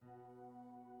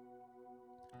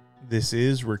This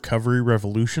is Recovery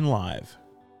Revolution Live.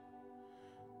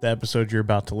 The episode you're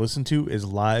about to listen to is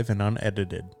live and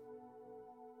unedited.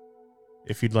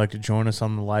 If you'd like to join us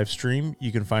on the live stream,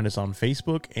 you can find us on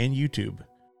Facebook and YouTube.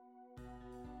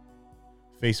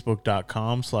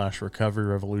 Facebook.com/Recovery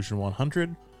Revolution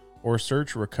 100 or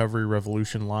search Recovery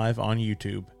Revolution Live on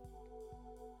YouTube.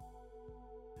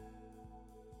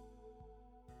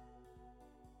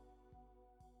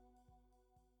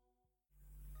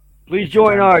 Please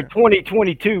join our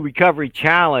 2022 Recovery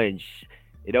Challenge.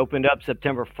 It opened up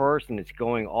September 1st and it's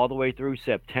going all the way through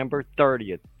September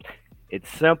 30th. It's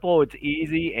simple, it's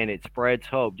easy, and it spreads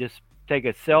hope. Just take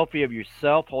a selfie of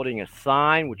yourself holding a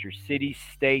sign with your city,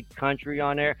 state, country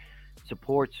on there.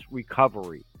 Supports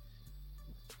recovery.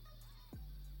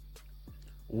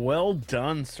 Well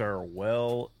done, sir.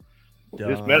 Well done.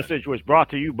 This message was brought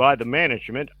to you by the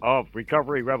management of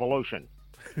Recovery Revolution.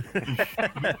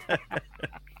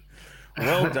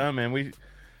 Well done, man.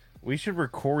 We should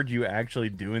record you actually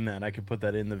doing that. I could put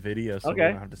that in the video so we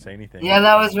don't have to say anything. Yeah,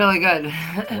 that was really good.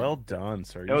 Well done,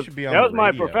 sir. You should be on that was the my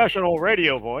radio. professional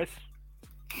radio voice.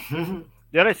 Did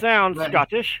I sound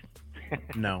Scottish?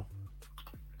 No,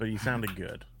 but you sounded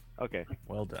good. Okay.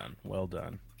 Well done. Well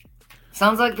done.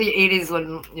 Sounds like the 80s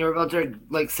when you're about to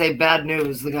say bad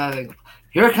news. The guy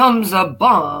here comes a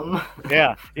bomb.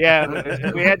 Yeah. We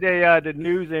had the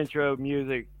news intro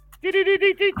music.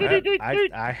 I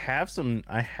have some.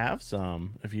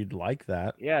 If you'd like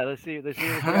that. Yeah, let's see what's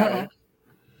got.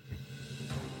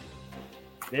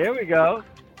 There we go.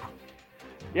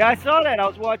 Yeah, I saw that. I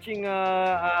was watching.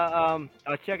 I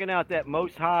was checking out that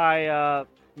Most High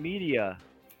Media,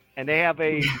 and they have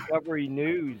a recovery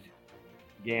news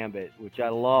gambit, which I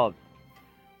love.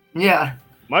 Yeah.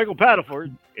 Michael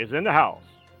Paddleford is in the house.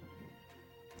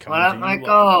 What up,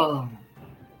 Michael?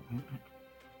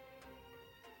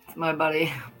 It's my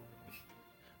buddy.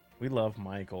 We love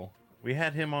Michael. We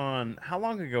had him on. How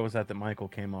long ago was that Michael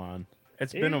came on?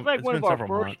 It's He been was like one of our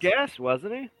first guests,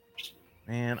 wasn't he?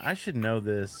 Man, I should know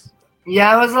this.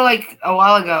 Yeah, it was like a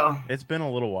while ago. It's been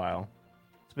a little while.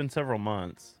 It's been several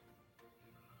months.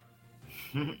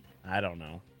 I don't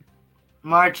know.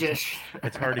 Marchish.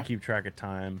 It's hard to keep track of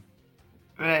time.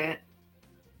 Right.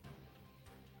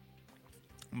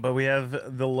 But we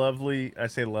have the lovely, I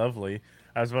say lovely,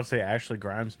 I was about to say Ashley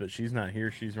Grimes, but she's not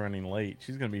here. She's running late.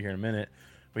 She's going to be here in a minute.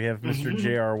 We have Mr.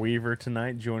 J.R. Weaver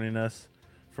tonight joining us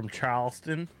from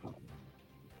Charleston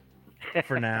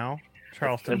for now.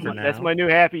 That's my new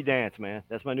happy dance, man.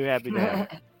 That's my new happy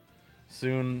dance.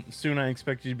 Soon I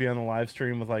expect you to be on the live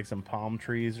stream with like some palm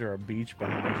trees or a beach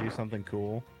behind you, something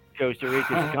cool. Costa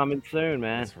Rica's coming soon,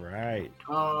 man. That's right.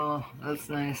 Oh, that's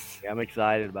nice. Yeah, I'm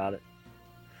excited about it.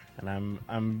 And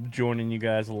I'm joining you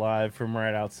guys live from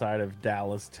right outside of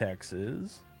Dallas,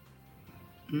 Texas.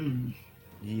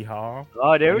 Yeehaw.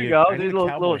 Oh, there we go. There's a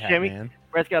little hat, shimmy. Man.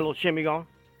 Brett's got a little shimmy going.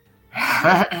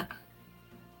 I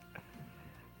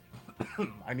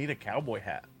need a cowboy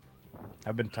hat.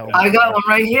 I've been telling I got one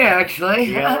right here, actually.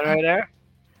 You got one right there?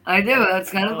 I do. That's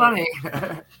kind of funny.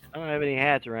 I don't have any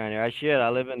hats around here. I should. I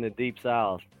live in the deep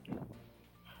south.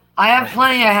 I have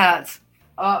plenty of hats.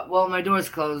 Well, my door's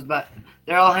closed, but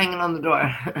they're all hanging on the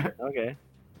door. Okay.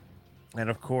 And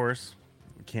of course,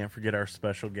 we can't forget our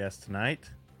special guest tonight.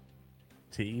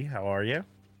 T, how are you?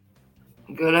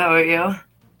 Good, how are you?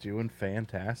 Doing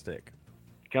fantastic.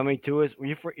 Coming to us.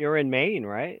 You're in Maine,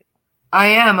 right? I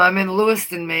am. I'm in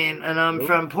Lewiston, Maine, and I'm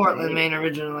from Portland, Maine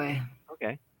originally.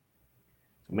 Okay.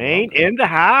 Maine in the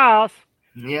house.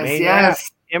 Yes, Maine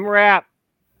yes. MRAP.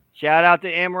 Shout out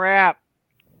to MRAP.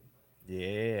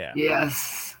 Yeah.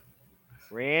 Yes.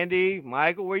 Randy,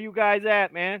 Michael, where you guys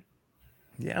at, man?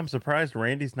 Yeah, I'm surprised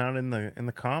Randy's not in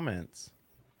the comments.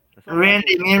 Me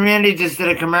and Randy just did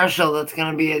a commercial that's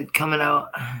gonna be coming out.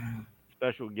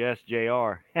 Special guest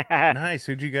JR. Nice.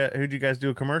 Who'd you guys do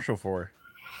a commercial for?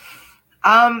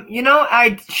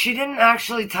 She didn't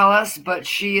actually tell us, but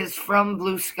she is from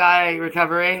Blue Sky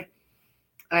Recovery.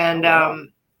 And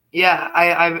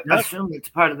I assume it's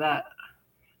part of that.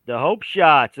 The Hope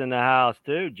Shots in the house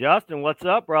too. Justin, what's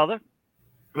up, brother?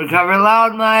 Recover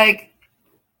loud, Mike.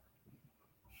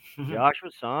 Joshua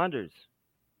Saunders.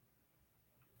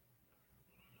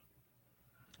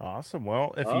 Awesome.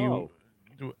 Well, if you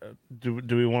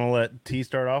do we want to let T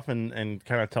start off and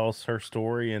kind of tell us her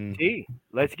story and T,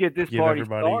 let's get this party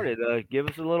started. Give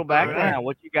us a little background. Right.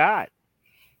 What you got?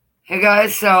 Hey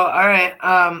guys, so all right,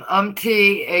 I'm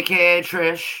T, aka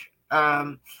Trish.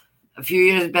 A few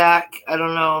years back, I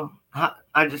don't know,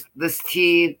 this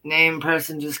T name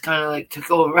person just kind of like took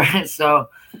over, so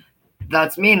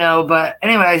that's me now. But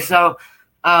anyway, so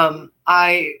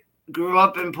I grew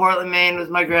up in Portland, Maine with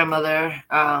my grandmother.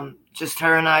 Just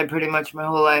her and I pretty much my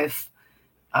whole life.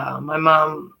 My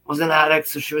mom was an addict,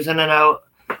 so she was in and out.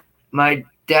 My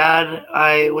dad,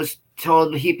 I was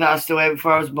told he passed away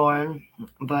before I was born,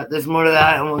 but there's more to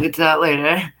that, and we'll get to that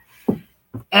later.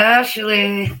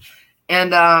 Ashley.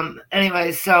 And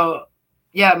anyway, so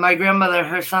yeah, my grandmother,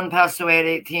 her son passed away at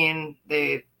 18.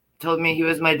 They told me he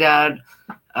was my dad.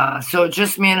 So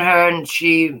just me and her, and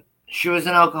she was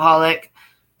an alcoholic.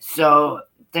 So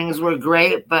things were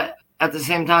great, but at the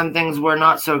same time, things were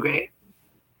not so great.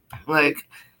 Like,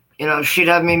 you know, she'd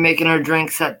have me making her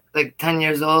drinks at like 10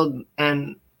 years old,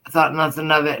 and I thought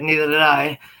nothing of it. Neither did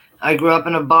I. I grew up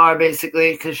in a bar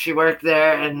basically because she worked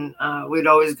there, and we'd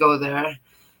always go there.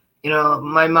 You know,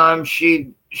 my mom,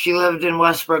 she lived in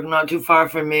Westbrook, not too far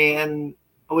from me, and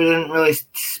we didn't really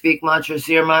speak much or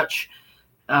see her much.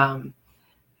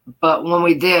 But when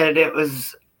we did, it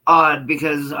was odd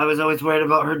because I was always worried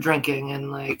about her drinking,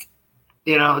 and like,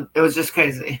 you know, it was just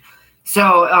crazy.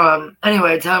 So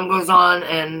anyway, time goes on,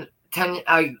 and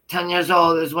 10 years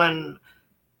old is when,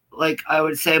 like, I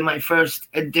would say my first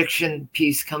addiction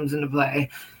piece comes into play.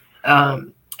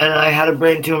 And I had a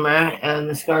brain tumor, and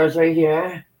the scar's right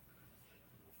here,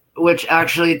 which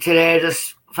actually today I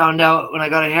just found out when I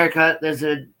got a haircut. There's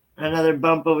another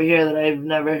bump over here that I've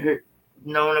never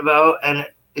known about, and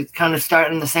it's kind of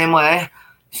starting the same way.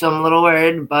 So I'm a little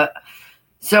worried, but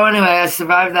so anyway, I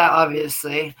survived that,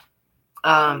 obviously.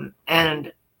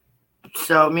 And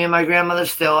so me and my grandmother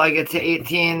still, I get to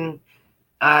 18,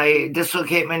 I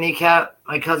dislocate my kneecap.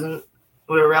 My cousin,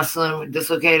 we were wrestling, we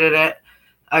dislocated it.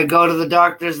 I go to the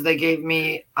doctors, they gave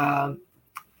me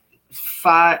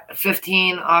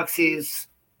 15 oxys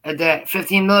a day,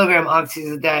 15 milligram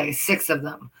oxys a day, 6 of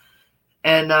them.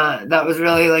 And that was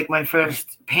really like my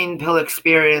first pain pill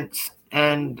experience.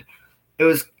 And it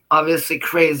was obviously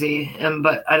crazy,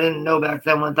 but I didn't know back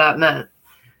then what that meant.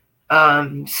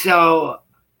 So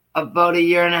about a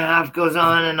year and a half goes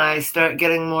on, and I start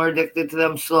getting more addicted to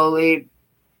them slowly.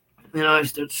 You know, I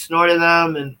started snorting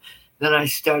them, and then I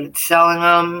started selling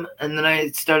them, and then I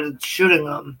started shooting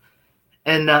them.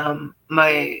 And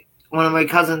one of my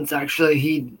cousins, actually,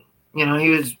 he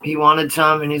wanted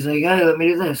some, and he's like, hey, let me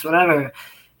do this, whatever.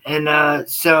 And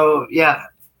so yeah,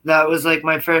 that was like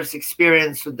my first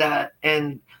experience with that.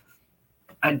 And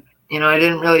I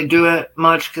didn't really do it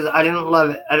much because I didn't love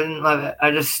it.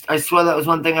 I swear that was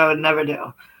one thing I would never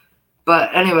do.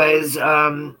 But anyways,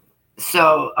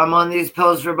 so I'm on these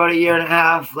pills for about a year and a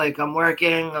half. Like, I'm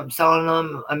working, I'm selling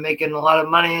them, I'm making a lot of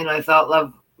money, and I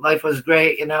thought life was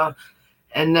great, you know.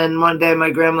 And then one day my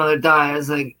grandmother dies,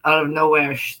 like, out of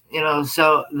nowhere, you know.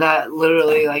 So that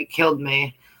literally like killed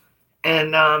me.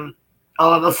 And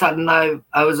all of a sudden I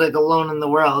was like alone in the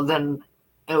world, and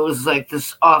it was like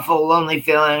this awful lonely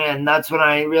feeling. And that's when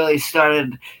I really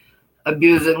started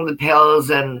abusing the pills.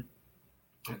 And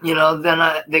you know, then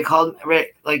they called, right,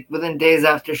 like within days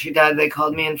after she died, they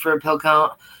called me in for a pill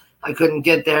count. I couldn't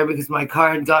get there because my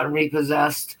car had gotten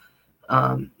repossessed.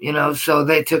 You know, so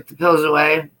they took the pills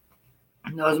away.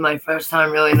 That was my first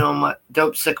time really knowing what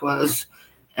dope sick was.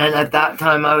 And at that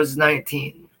time I was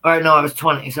 19. Or no, I was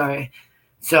 20, sorry.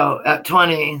 So at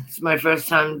 20, it's my first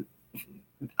time,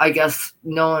 I guess,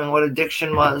 knowing what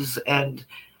addiction was and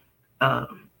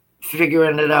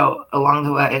figuring it out along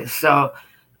the way. So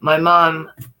my mom,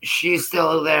 she's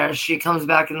still there. She comes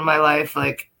back into my life.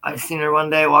 Like, I seen her one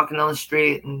day walking down the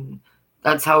street, and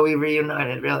that's how we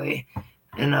reunited, really.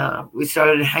 And we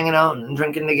started hanging out and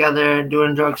drinking together and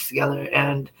doing drugs together.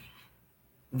 And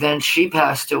then she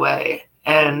passed away.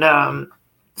 And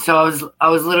so I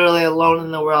was literally alone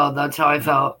in the world. That's how I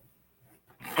felt.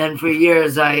 And for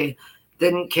years, I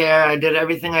didn't care. I did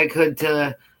everything I could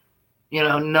to, you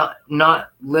know, not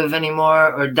live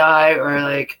anymore or die, or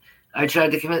like, I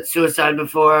tried to commit suicide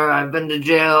before. I've been to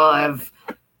jail. I've,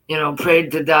 you know,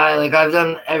 prayed to die. Like, I've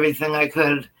done everything I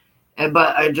could,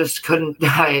 but I just couldn't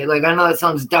die. Like, I know that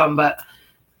sounds dumb, but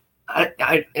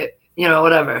you know,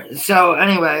 whatever. So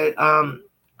anyway,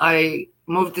 I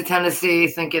moved to Tennessee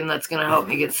thinking that's going to help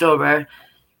me get sober.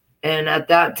 And at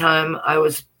that time I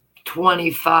was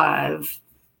 25.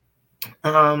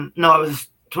 No, I was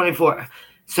 24.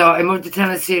 So I moved to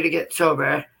Tennessee to get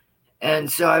sober.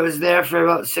 And so I was there for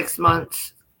about 6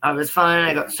 months. I was fine.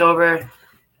 I got sober.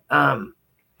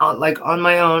 Like, on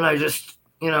my own. I just,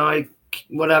 you know, I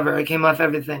came off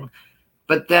everything.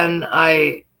 But then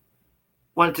I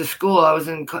went to school. I was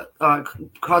in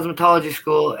cosmetology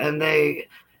school, and they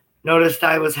noticed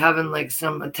I was having like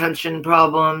some attention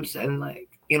problems and, like,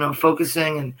 you know,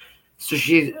 focusing. And so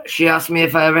she asked me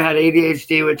if I ever had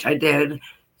ADHD, which I did.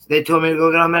 So they told me to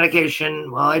go get on medication.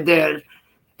 Well, I did.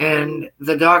 and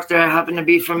the doctor happened to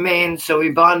be from Maine, so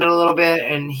we bonded a little bit,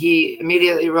 and he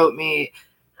immediately wrote me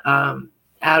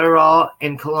Adderall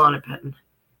and Klonopin.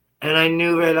 And I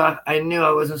knew right off, I knew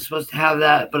I wasn't supposed to have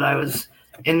that, but I was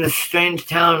in this strange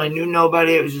town. I knew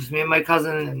nobody. It was just me and my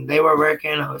cousin, and they were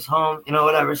working. I was home,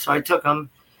 whatever. So I took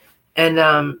them, and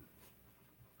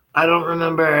I don't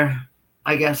remember,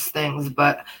 I guess, things,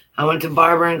 but I went to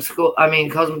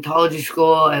cosmetology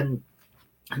school, and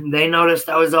they noticed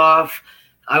I was off.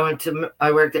 I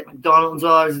worked at McDonald's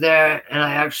while I was there, and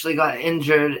I actually got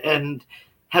injured and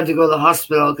had to go to the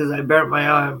hospital because I burnt my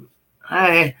arm.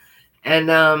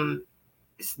 And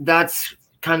that's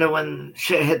kind of when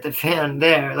shit hit the fan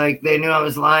there. Like, they knew I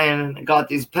was lying, and I got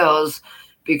these pills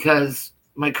because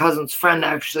my cousin's friend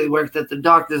actually worked at the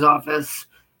doctor's office,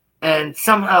 and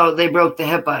somehow they broke the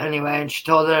HIPAA anyway, and she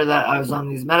told her that I was on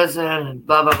these medicine and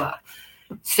blah, blah, blah.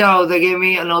 So they gave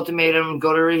me an ultimatum: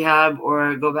 go to rehab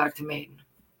or go back to Maine.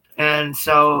 And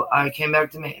so I came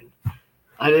back to Maine.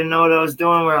 I didn't know what I was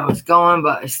doing, where I was going,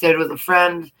 but I stayed with a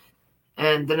friend.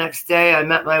 And the next day I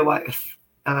met my wife.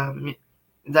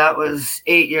 That was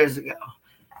 8 years ago.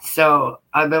 So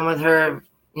I've been with her,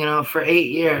 for 8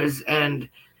 years. And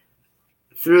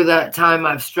through that time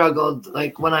I've struggled.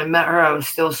 Like, when I met her, I was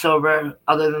still sober,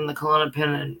 other than the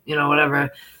Klonopin and, whatever.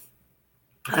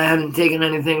 I hadn't taken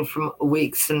anything for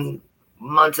weeks and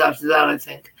months after that, I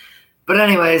think. But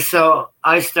anyway, so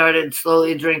I started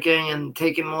slowly drinking and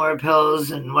taking more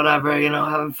pills and whatever,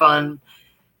 having fun.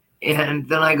 And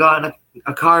then I got in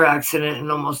a car accident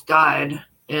and almost died.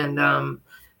 And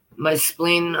my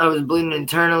spleen, I was bleeding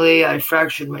internally. I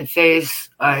fractured my face.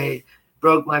 I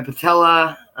broke my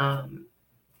patella.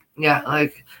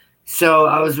 So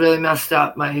I was really messed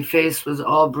up. My face was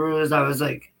all bruised. I was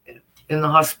like in the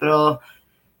hospital,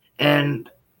 and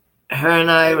her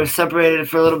and I were separated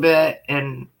for a little bit.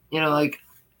 And,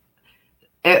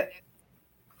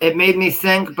 it made me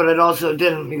think, but it also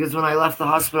didn't, because when I left the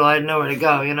hospital, I had nowhere to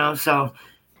go, So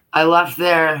I left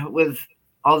there with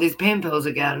all these pain pills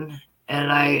again,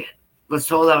 and I was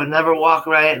told I would never walk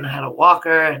right, and I had a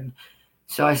walker. And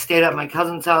so I stayed at my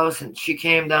cousin's house, and she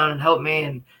came down and helped me.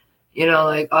 And,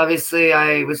 obviously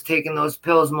I was taking those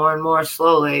pills more and more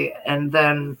slowly. And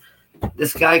then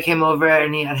this guy came over,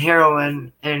 and he had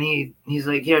heroin, and he's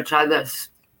like, here, try this.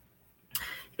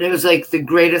 And it was like the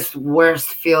greatest, worst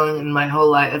feeling in my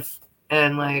whole life.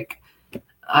 And like,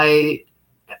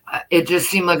 it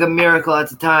just seemed like a miracle at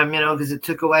the time, because it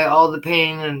took away all the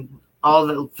pain and all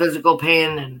the physical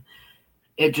pain. And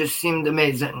it just seemed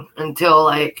amazing until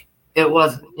like, it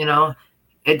wasn't,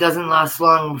 it doesn't last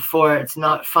long before it's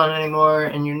not fun anymore,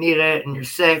 and you need it, and you're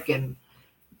sick. And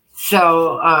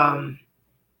so,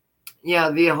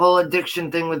 the whole addiction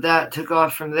thing with that took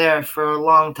off from there for a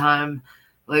long time.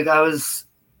 Like, I was,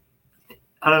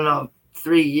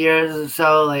 3 years or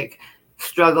so, like,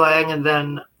 struggling, and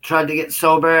then tried to get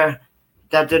sober.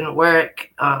 That didn't work.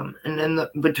 And in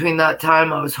between that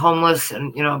time, I was homeless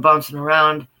and, bouncing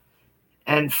around.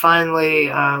 And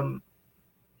finally,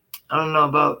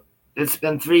 it's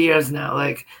been 3 years now,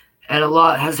 like, and a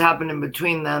lot has happened in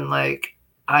between then. Like,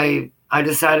 I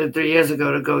decided 3 years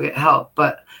ago to go get help.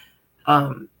 But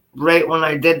right when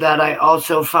I did that, I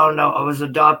also found out I was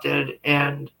adopted,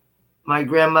 and my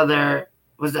grandmother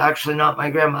was actually not my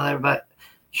grandmother, but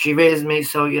she raised me,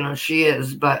 so, she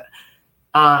is. But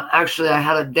actually, I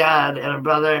had a dad and a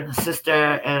brother and a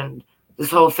sister and this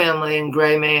whole family in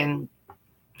Gray, Maine,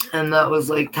 and that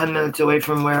was like 10 minutes away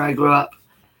from where I grew up.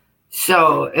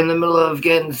 So in the middle of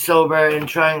getting sober and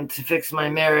trying to fix my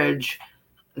marriage,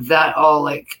 that all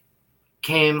like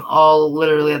came all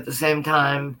literally at the same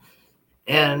time.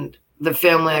 And the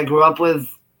family I grew up with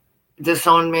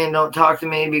disowned me and don't talk to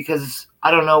me because I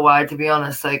don't know why, to be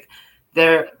honest. Like,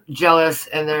 they're jealous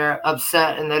and they're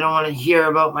upset, and they don't want to hear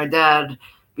about my dad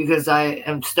because I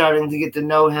am starting to get to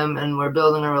know him and we're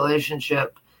building a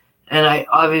relationship. And I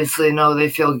obviously know they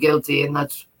feel guilty, and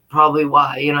that's probably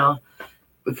why,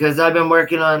 because I've been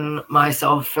working on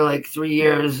myself for like 3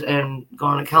 years and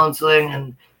going to counseling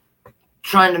and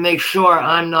trying to make sure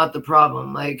I'm not the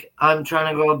problem. Like, I'm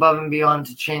trying to go above and beyond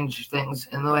to change things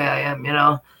in the way I am,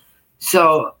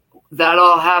 So that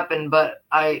all happened, but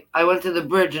I went to the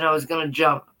bridge and I was going to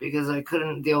jump because I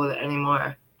couldn't deal with it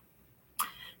anymore.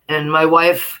 And my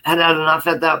wife had enough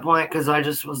at that point because I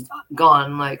just was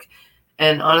gone. Like,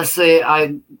 and honestly,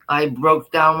 I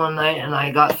broke down one night and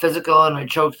I got physical and I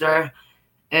choked her,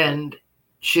 and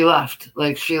she left.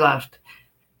 Like, she left.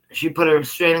 She put a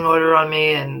restraining order on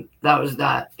me, and that was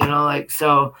that,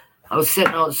 so I was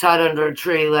sitting outside under a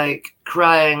tree, like,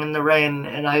 crying in the rain,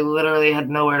 and I literally had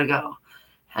nowhere to go.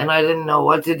 And I didn't know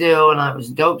what to do, and I was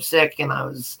dope sick, and I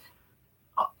was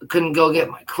couldn't go get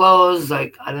my clothes.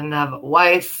 Like, I didn't have a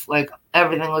wife. Like,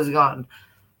 everything was gone.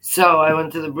 So I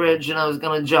went to the bridge and I was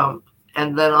going to jump.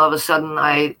 And then all of a sudden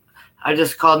I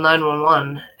just called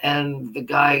 911 and the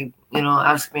guy,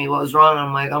 asked me what was wrong.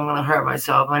 I'm like, I'm going to hurt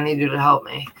myself. I need you to help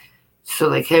me. So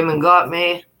they came and got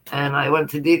me and I went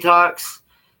to detox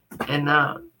and,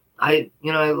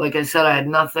 like I said, I had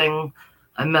nothing.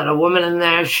 I met a woman in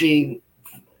there. She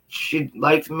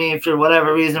liked me for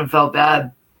whatever reason, felt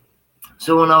bad.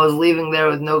 So when I was leaving there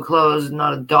with no clothes,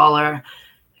 not a dollar,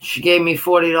 she gave me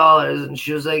 $40 and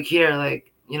she was like, here,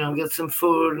 like, get some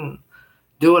food and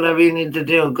do whatever you need to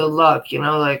do. Good luck,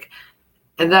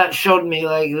 and that showed me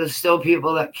like there's still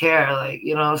people that care,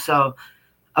 so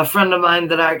a friend of mine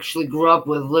that I actually grew up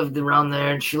with lived around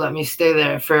there and she let me stay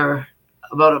there for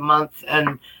about a month.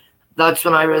 And that's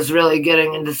when I was really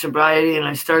getting into sobriety and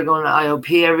I started going to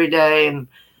IOP every day. And,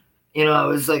 I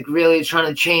was like really trying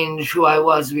to change who I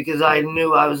was because I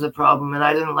knew I was the problem and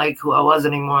I didn't like who I was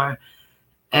anymore.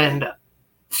 And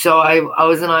so I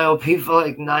was in IOP for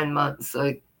like 9 months.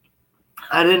 Like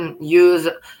I didn't use,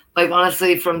 like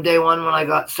honestly, from day one when I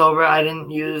got sober, I didn't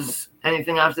use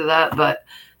anything after that. But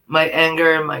my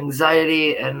anger and my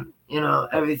anxiety and,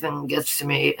 everything gets to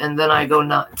me. And then I go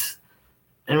nuts.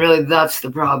 And really that's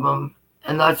the problem.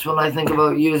 And that's when I think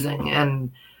about using. And,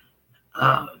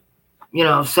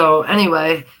 so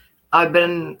anyway, I've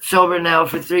been sober now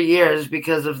for 3 years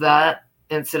because of that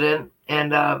incident.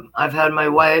 And I've had my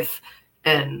wife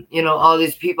and, all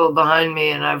these people behind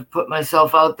me and I've put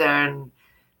myself out there. And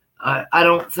I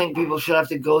don't think people should have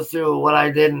to go through what I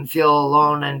did and feel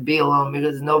alone and be alone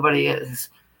because nobody is.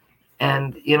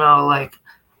 And, like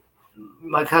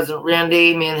my cousin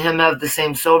Randy, me and him have the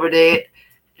same sober date.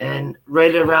 And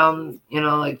right around,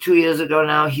 like 2 years ago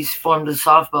now, he's formed a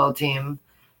softball team.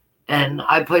 And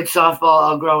I played softball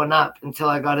all growing up until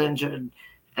I got injured.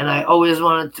 And I always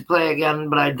wanted to play again,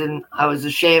 but I didn't. I was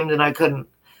ashamed and I couldn't.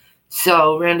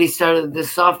 So Randy started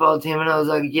this softball team and I was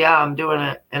like, yeah, I'm doing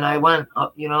it. And I went, I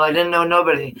didn't know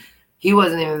nobody. He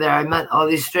wasn't even there. I met all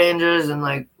these strangers and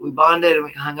like we bonded and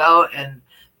we hung out and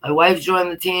my wife joined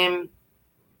the team.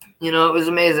 It was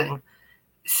amazing.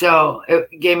 So it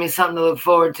gave me something to look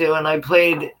forward to. And I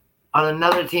played on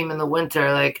another team in the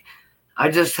winter. Like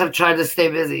I just have tried to stay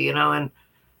busy,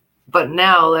 but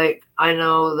now like I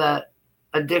know that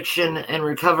addiction and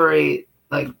recovery,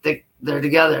 like they're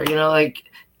together,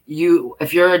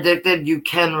 if you're addicted, you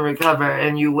can recover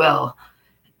and you will,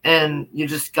 and you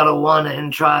just gotta want it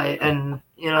and try. And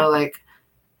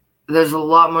there's a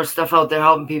lot more stuff out there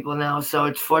helping people now, so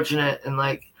it's fortunate. And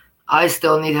like I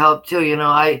still need help too.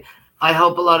 I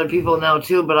help a lot of people now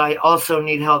too, but I also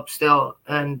need help still,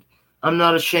 and I'm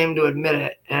not ashamed to admit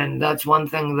it. And that's one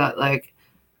thing that like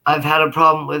I've had a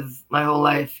problem with my whole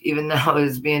life, even now,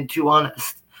 is being too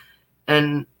honest.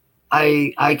 And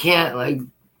I can't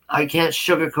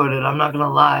sugarcoat it. I'm not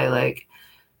gonna lie,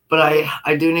 but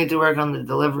I do need to work on the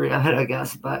delivery of it, I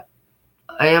guess. But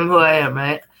I am who I am,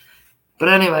 right? But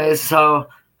anyways, so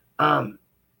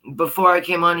before I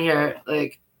came on here,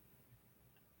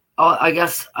 I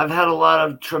guess I've had a lot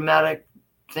of traumatic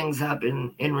things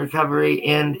happen in recovery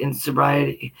and in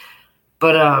sobriety.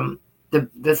 But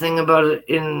the thing about it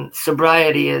in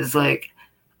sobriety is like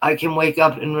I can wake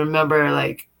up and remember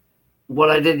like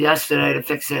what I did yesterday to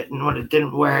fix it and what it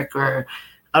didn't work, or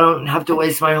I don't have to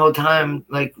waste my whole time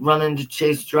like running to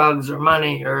chase drugs or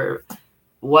money or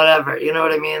whatever, you know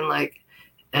what I mean?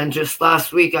 And just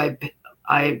last week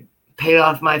I paid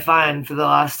off my fine for the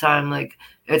last time. Like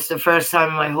it's the first time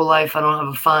in my whole life I don't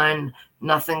have a fine,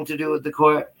 nothing to do with the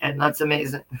court, and that's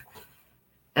amazing.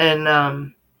 And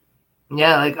I'm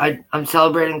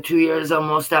celebrating 2 years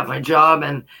almost at my job,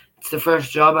 and it's the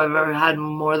first job I've ever had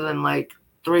more than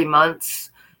 3 months.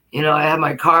 I had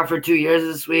my car for 2 years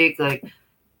this week.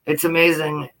 It's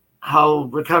amazing how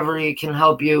recovery can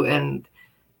help you, and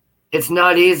it's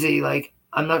not easy.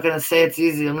 I'm not going to say it's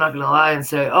easy. I'm not going to lie and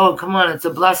say, oh, come on, it's a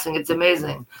blessing, it's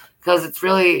amazing, because it's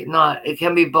really not. It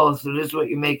can be both. It is what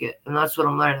you make it, and that's what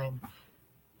I'm learning.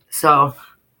 So,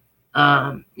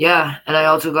 and I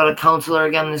also got a counselor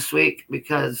again this week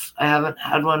because I haven't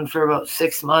had one for about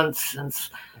 6 months since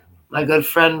my good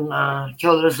friend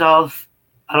killed herself.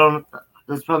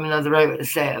 That's probably not the right way to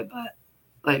say it,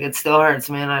 but it still hurts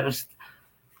me, and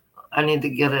I need to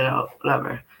get it out,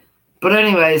 whatever. But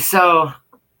anyway, so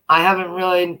I haven't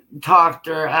really talked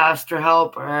or asked for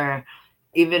help or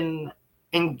even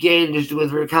engaged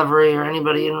with recovery or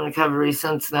anybody in recovery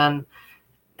since then.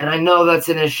 And I know that's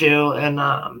an issue. And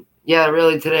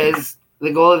really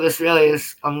the goal of this really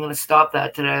is I'm going to stop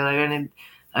that today.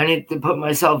 I need to put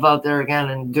myself out there again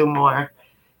and do more.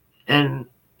 And,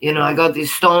 I got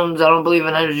these stones. I don't believe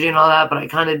in energy and all that, but I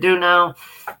kind of do now.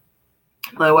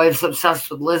 My wife's obsessed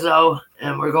with Lizzo,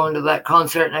 and we're going to that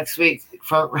concert next week,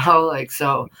 front row. Like,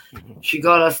 so she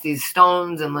got us these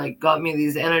stones and like got me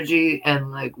these energy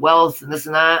and like wealth and this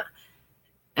and that.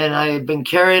 And I've been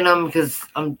carrying them because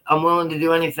I'm willing to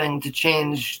do anything to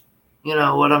change,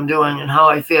 what I'm doing and how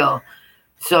I feel.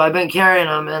 So I've been carrying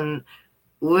them, and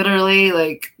literally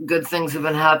like good things have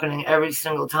been happening every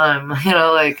single time.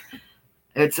 Like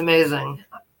it's amazing.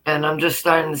 And I'm just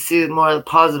starting to see more of the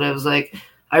positives. Like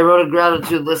I wrote a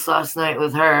gratitude list last night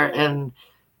with her, and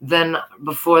then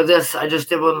before this I just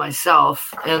did with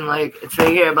myself, and like it's right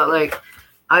here, but like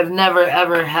I've never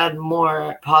ever had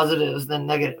more positives than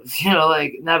negatives,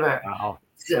 like never. Wow.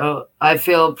 So I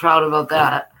feel proud about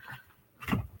that.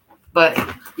 But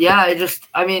yeah,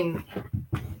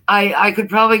 I could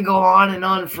probably go on and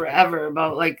on forever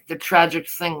about like the tragic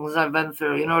things I've been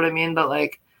through, you know what I mean? But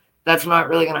like that's not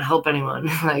really gonna help anyone.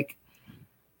 Like,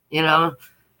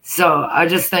 so I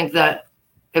just think that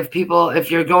if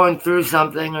you're going through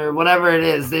something or whatever it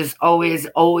is, there's always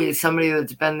somebody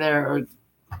that's been there or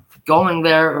going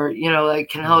there or, like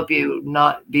can help you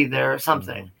not be there or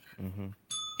something, and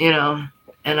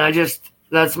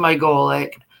that's my goal.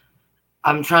 Like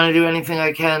I'm trying to do anything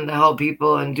I can to help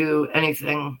people and do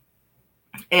anything.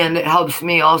 And it helps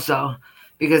me also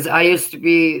because I used to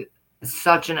be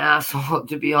such an asshole,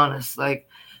 to be honest. Like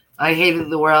I hated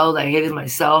the world. I hated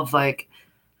myself. Like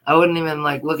I wouldn't even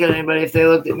like look at anybody if they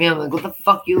looked at me. I'm like, what the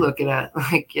fuck you looking at?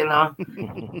 Like,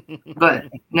 but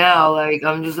now like,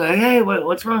 I'm just like, hey,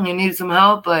 what's wrong? You need some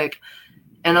help? Like,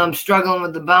 and I'm struggling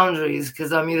with the boundaries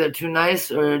because I'm either too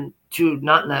nice or too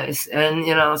not nice. And,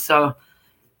 so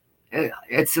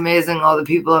it's amazing all the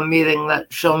people I'm meeting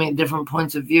that show me different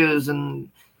points of views and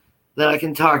that I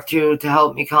can talk to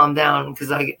help me calm down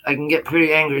because I can get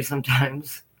pretty angry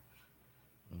sometimes.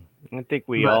 I think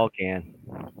we all can.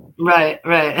 Right.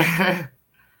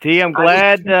 T, I'm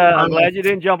glad you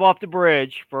didn't jump off the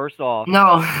bridge. First off,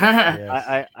 no.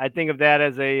 Yes. I think of that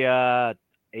as a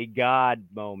God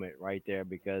moment right there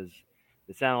because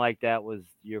it sounded like that was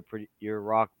your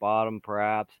rock bottom,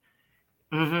 perhaps.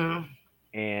 Mm-hmm.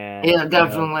 And yeah,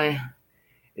 definitely.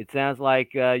 It sounds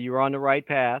like you're on the right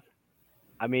path.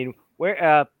 I mean,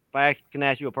 where? If I can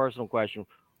ask you a personal question.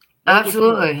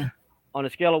 Absolutely. On a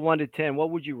scale of 1 to 10, what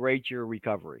would you rate your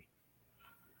recovery?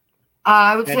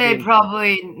 I would say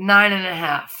probably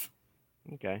 9.5.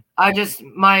 Okay. I just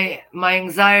my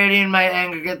anxiety and my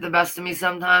anger get the best of me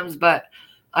sometimes, but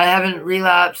I haven't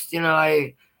relapsed.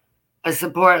 I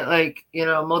support like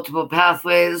multiple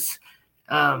pathways.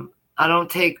 I don't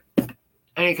take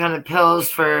any kind of pills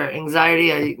for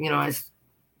anxiety. I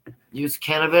use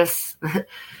cannabis.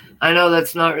 I know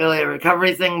that's not really a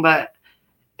recovery thing, but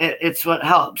it's what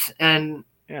helps. And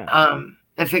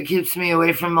if it keeps me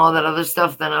away from all that other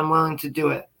stuff, then I'm willing to do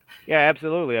it. Yeah,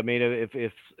 absolutely. I mean,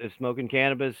 if smoking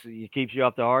cannabis keeps you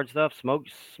off the hard stuff, smoke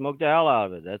the hell out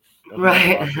of it. That's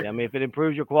right. I mean, if it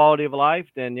improves your quality of life,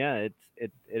 then yeah,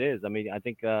 it is. I mean, I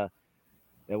think I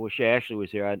wish Ashley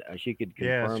was here. She could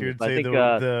confirm. Yeah, she would say I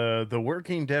think, the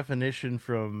working definition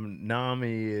from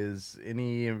NAMI is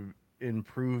any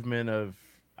improvement of,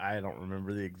 I don't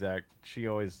remember the exact. She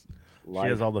has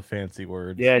all the fancy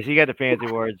words. Yeah, she got the fancy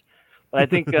words. But I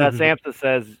think Samsa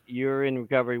says you're in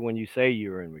recovery when you say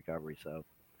you're in recovery. So.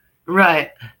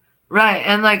 Right.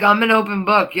 And like, I'm an open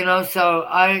book, so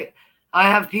I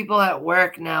have people at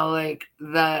work now, like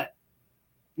that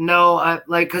know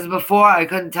because before I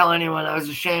couldn't tell anyone. I was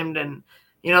ashamed and,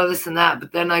 this and that.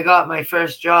 But then I got my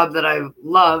first job that I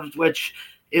loved, which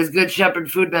is Good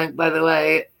Shepherd Food Bank, by the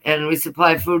way. And we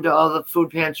supply food to all the food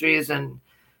pantries and,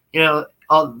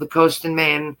 all the coast in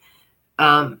Maine.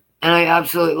 And I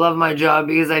absolutely love my job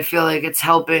because I feel like it's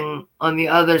helping on the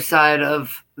other side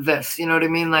of this. You know what I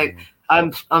mean? Like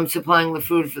I'm supplying the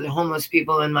food for the homeless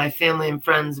people and my family and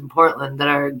friends in Portland that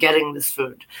are getting this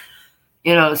food.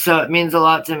 So it means a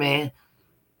lot to me.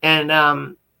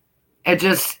 And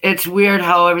it's weird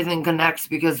how everything connects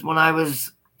because when I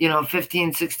was,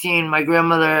 15, 16, my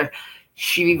grandmother,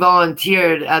 she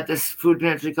volunteered at this food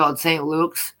pantry called St.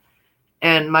 Luke's.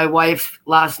 And my wife's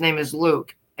last name is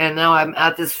Luke. And now I'm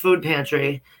at this food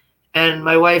pantry, and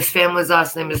my wife's family's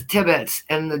last name is Tibbetts,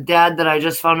 and the dad that I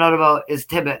just found out about is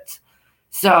Tibbetts.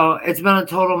 So it's been a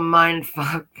total mind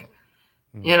fuck,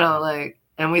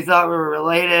 and we thought we were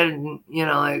related, and,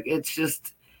 like, it's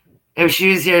just, if she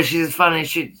was here, she's funny.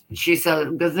 She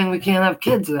said, good thing we can't have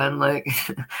kids then. Like,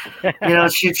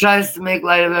 she tries to make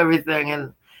light of everything,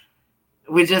 and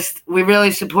we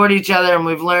really support each other, and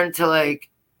we've learned to, like,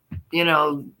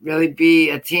 really be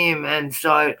a team. And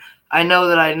so I know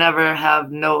that I never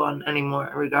have no one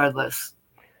anymore, regardless.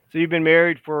 So you've been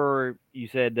married for, you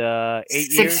said 8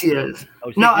 years? 6 years. Oh,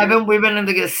 6 No, years? we've been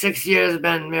together 6 years.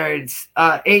 Been married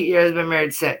 8 years. Been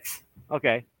married 6.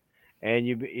 Okay.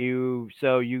 And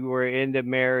so you were in the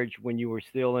marriage when you were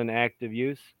still in active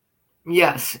use?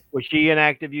 Yes. Was she in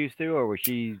active use too, or was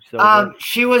she sober?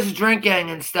 She was drinking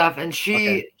and stuff, and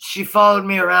Okay. she followed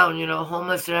me around,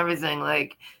 homeless and everything,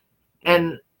 like,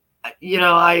 and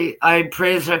I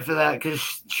praise her for that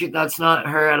because she that's not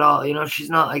her at all. She's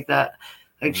not like that.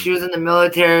 Like she was in the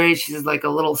military. She's like a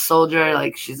little soldier.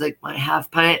 Like she's like my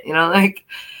half pint. Like,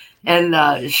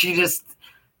 and she just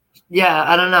yeah,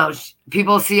 I don't know.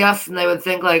 People see us and they would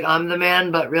think like I'm the man,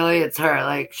 but really it's her.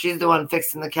 Like she's the one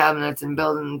fixing the cabinets and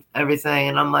building everything,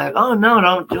 and I'm like, oh no,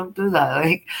 don't do that.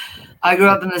 Like I grew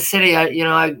up in the city.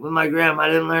 With my grandma, I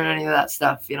didn't learn any of that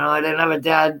stuff. I didn't have a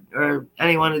dad or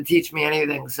anyone to teach me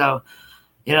anything. So,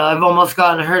 I've almost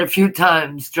gotten hurt a few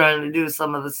times trying to do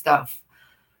some of the stuff,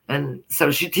 and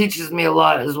so she teaches me a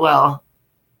lot as well.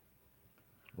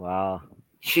 Wow.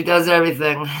 She does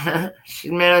everything.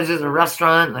 She manages a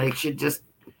restaurant. Like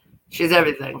she's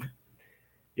everything.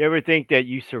 You ever think that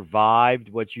you survived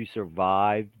what you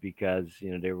survived because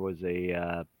there was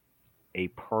a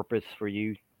purpose for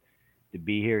you to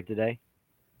be here today?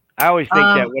 I always think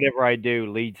that whatever I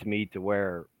do leads me to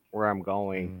where I'm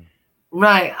going.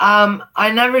 Right.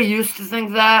 I never used to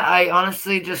think that. I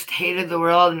honestly just hated the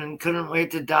world and couldn't wait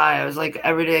to die. I was like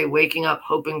every day waking up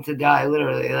hoping to die,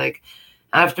 literally. Like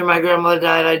after my grandmother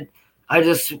died, I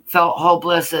just felt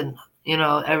hopeless and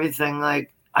everything.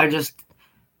 Like I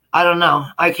don't know.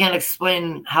 I can't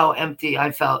explain how empty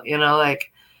I felt.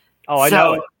 Like. Oh, I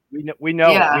know it. We know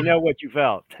yeah. We know what you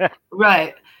felt.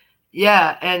 Right.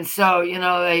 Yeah, and so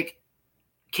like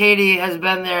Katie has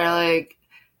been there, like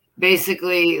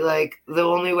basically like the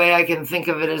only way I can think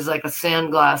of it is like a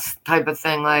sandglass type of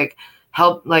thing, like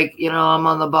help, like I'm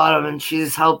on the bottom and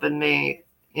she's helping me,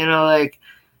 like,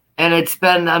 and it's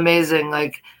been amazing,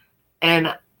 like,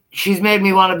 and she's made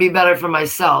me want to be better for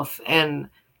myself, and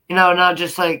not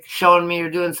just like showing me or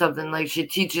doing something, like she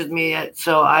teaches me it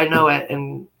so I know it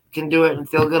and can do it and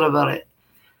feel good about it.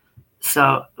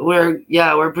 So we're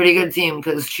a pretty good team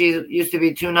because she used to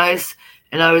be too nice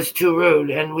and I was too rude,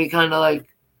 and we kind of like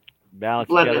balance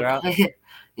each other out.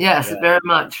 Yes, yeah. Very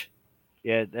much.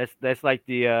 Yeah, that's like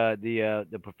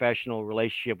the professional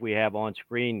relationship we have on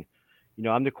screen.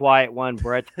 I'm the quiet one.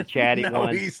 Brett's the chatty no,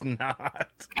 one. No, he's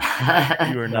not.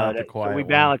 You are not the quiet one. So we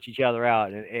balance each other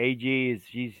out. And AG is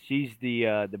she's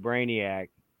the brainiac.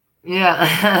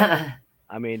 Yeah.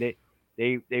 I mean,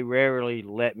 they rarely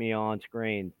let me on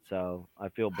screen, so I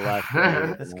feel blessed.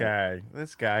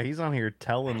 This guy, he's on here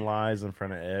telling lies in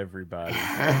front of everybody.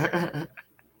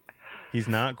 He's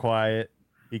not quiet.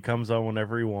 He comes on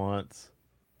whenever he wants.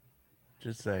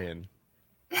 Just saying.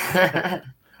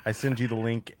 I send you the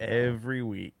link every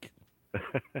week.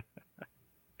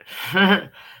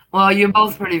 Well, you're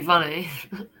both pretty funny.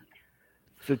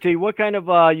 So, T, what kind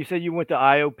of you said you went to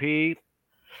IOP?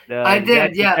 I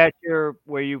did, yeah. That's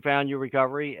where you found your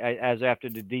recovery as after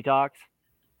the detox?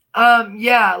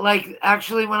 Yeah, like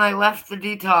actually when I left the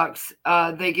detox,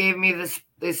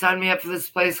 they signed me up for this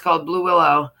place called Blue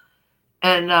Willow.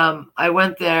 And I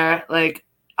went there, like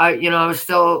I was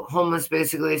still homeless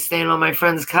basically, staying on my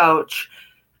friend's couch.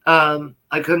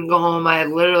 I couldn't go home. I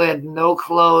literally had no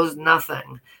clothes,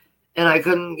 nothing. And I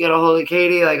couldn't get a hold of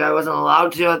Katie, like I wasn't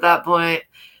allowed to at that point.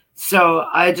 So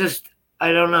I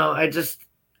don't know.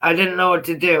 I didn't know what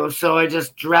to do. So I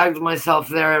just dragged myself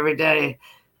there every day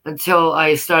until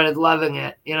I started loving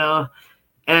it,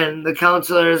 and the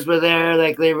counselors were there.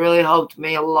 Like they really helped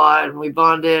me a lot, and we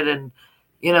bonded, and,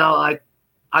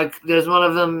 there's one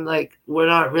of them, like we're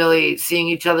not really seeing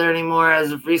each other anymore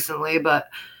as of recently, but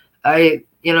I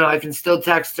can still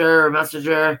text her or message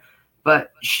her,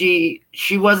 but she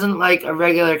wasn't like a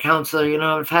regular counselor,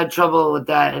 I've had trouble with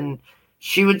that, and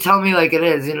she would tell me like it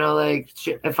is, like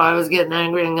if I was getting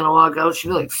angry and gonna walk out, she'd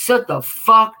be like, sit the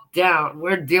fuck down.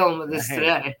 We're dealing with this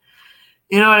today.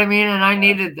 You know what I mean? And I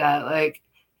needed that, like,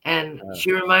 and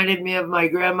she reminded me of my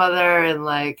grandmother, and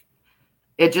like,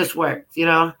 it just worked,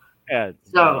 Yeah.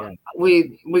 So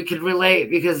we could relate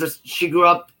because she grew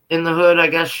up in the hood, I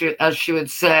guess as she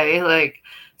would say, like,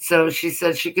 so she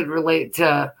said she could relate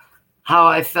to how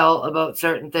I felt about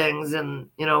certain things and,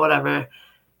 whatever.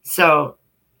 So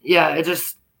yeah,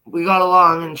 we got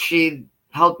along, and she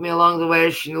helped me along the way.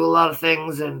 She knew a lot of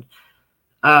things, and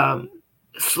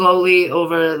slowly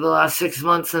over the last 6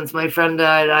 months since my friend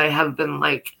died, I have been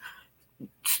like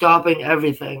stopping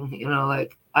everything,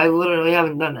 like I literally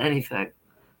haven't done anything,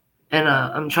 and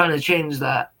I'm trying to change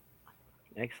that.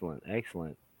 Excellent.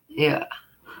 Yeah.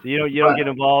 So you don't get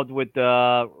involved with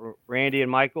Randy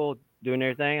and Michael doing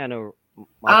their thing. I know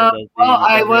Michael does the Well,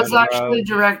 I recovery was on the actually road.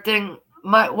 directing.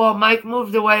 Mike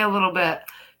moved away a little bit.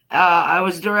 I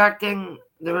was directing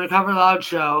the Recover Loud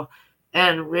show,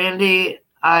 and Randy,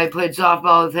 I played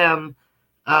softball with him,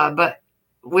 but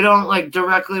we don't like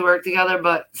directly work together.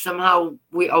 But somehow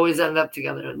we always end up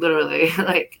together. Literally,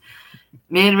 like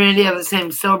me and Randy have the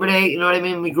same sober date. You know what I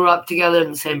mean? We grew up together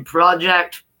in the same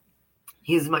project.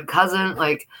 He's my cousin.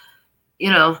 Like, you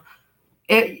know.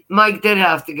 Mike did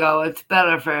have to go. It's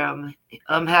better for him.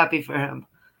 I'm happy for him.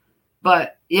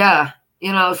 But yeah,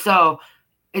 so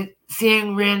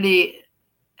seeing Randy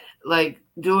like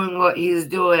doing what he's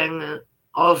doing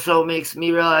also makes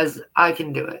me realize I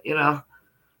can do it.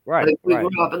 Right. Like we right.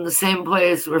 grew up in the same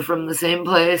place. We're from the same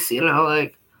place.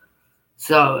 Like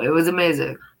so it was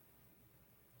amazing.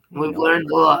 We've learned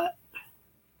a lot.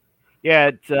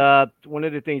 Yeah, it's one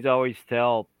of the things I always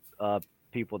tell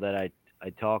people that I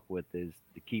talk with is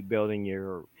to keep building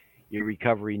your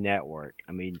recovery network.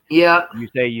 I mean, Yeah. you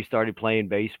say you started playing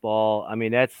baseball. I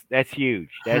mean, that's huge.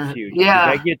 That's huge.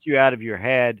 Yeah. That gets you out of your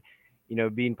head.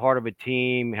 Being part of a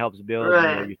team helps build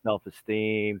Right. your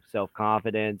self-esteem,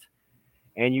 self-confidence,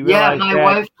 and you Yeah, realize my that,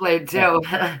 wife played too.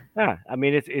 yeah, I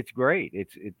mean, it's great.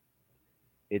 It's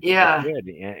Yeah. good,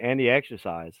 and the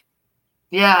exercise.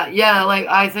 Yeah, like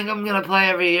I think I'm gonna play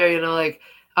every year, like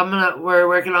we're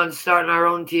working on starting our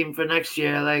own team for next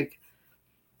year, like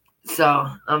so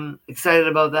I'm excited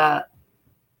about that.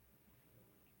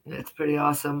 It's pretty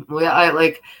awesome. Like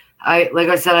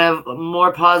I said, I have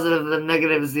more positive than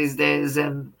negatives these days,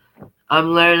 and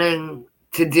I'm learning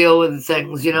to deal with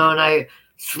things, and I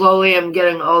slowly am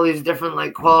getting all these different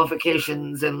like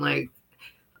qualifications and like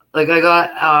I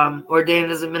got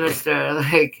ordained as a minister,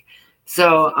 like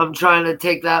so I'm trying to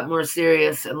take that more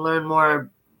serious and learn more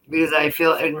because I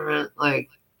feel ignorant, like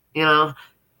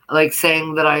like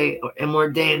saying that I am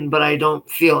ordained but I don't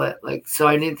feel it, like so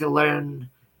I need to learn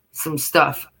some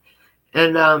stuff.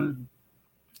 And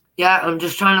yeah, I'm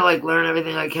just trying to like learn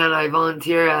everything I can. I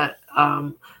volunteer at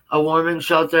a warming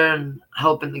shelter and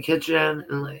help in the kitchen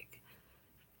and like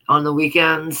on the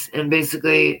weekends, and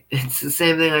basically it's the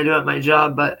same thing I do at my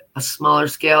job but a smaller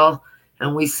scale,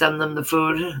 and we send them the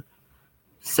food.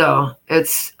 So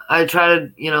I try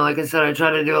to, like I said, I try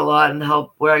to do a lot and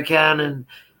help where I can. And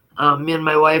me and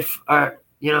my wife are,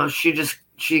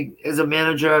 she is a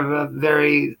manager of a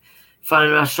very fine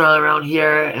restaurant around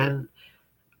here, and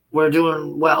we're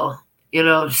doing well,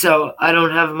 so I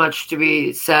don't have much to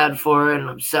be sad for and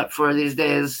upset for these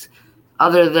days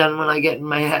other than when I get in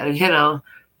my head,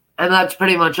 and that's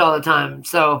pretty much all the time.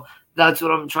 So that's what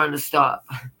I'm trying to stop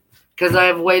because I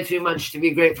have way too much to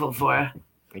be grateful for.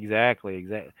 Exactly.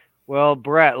 Well,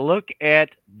 Brett, look at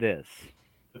this.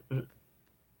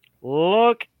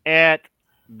 Look at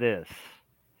this.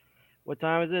 What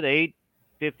time is it?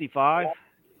 8:55?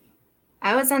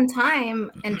 I was on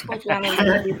time and told you I was going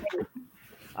to be late.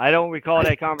 I don't recall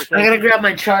that conversation. I gotta grab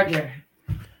my charger.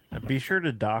 Be sure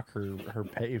to dock her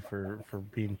pay for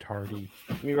being tardy.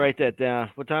 Let me write that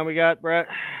down. What time we got, Brett?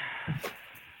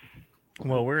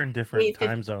 Well, we're in different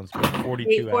time zones, but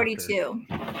 42 8:42.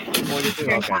 42.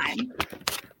 Your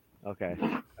Okay.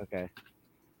 time. Okay.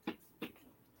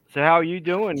 So how are you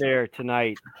doing there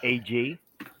tonight, AG?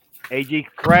 AG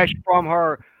fresh from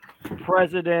her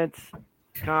president's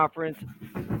conference.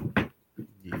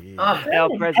 Yeah.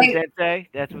 El Presidente.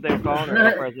 That's what they were calling her,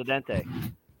 El Presidente.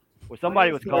 Well,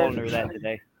 somebody was calling her that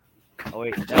today. Oh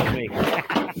wait, that was me.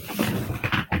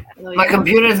 My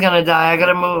computer's gonna die. I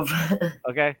gotta move.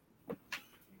 Okay.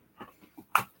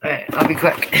 All right, I'll be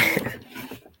quick.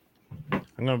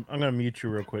 I'm gonna mute you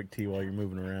real quick, T, while you're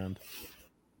moving around.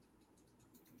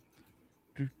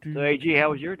 So AG,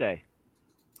 how was your day?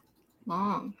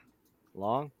 Long.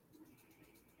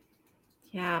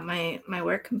 Yeah, my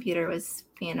work computer was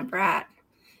being a brat,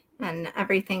 and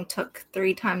everything took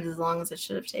 3 times as long as it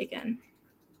should have taken.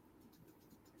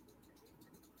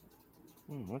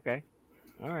 Okay.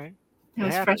 All right. It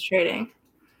was frustrating.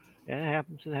 Yeah, it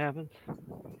happens.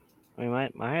 I mean,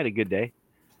 I had a good day.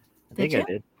 I Did you? I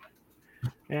did.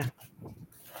 Yeah,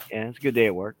 it's a good day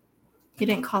at work. You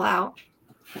didn't call out?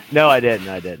 No, I didn't.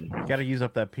 You got to use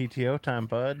up that PTO time,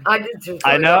 bud. I did too.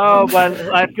 I know, but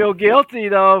I feel guilty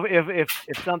though. If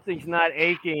something's not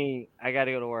aching, I got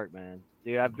to go to work, man.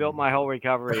 Dude, I've built my whole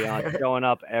recovery on showing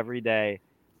up every day.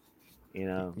 You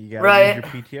got to use your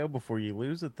PTO before you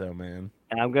lose it, though, man.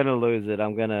 And I'm gonna lose it.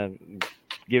 I'm gonna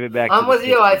give it back. I'm with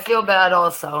you. I feel bad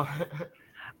also.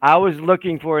 I was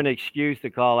looking for an excuse to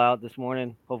call out this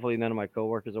morning. Hopefully, none of my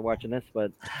coworkers are watching this,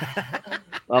 but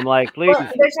I'm like, please.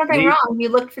 Well, there's nothing please. wrong. You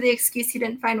looked for the excuse you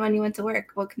didn't find when you went to work.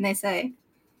 What can they say?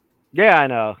 Yeah, I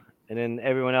know. And then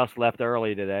everyone else left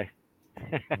early today.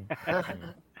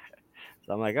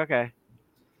 So I'm like, okay.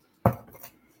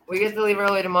 We get to leave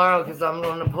early tomorrow because I'm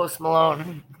going to Post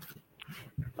Malone.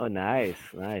 Oh, nice.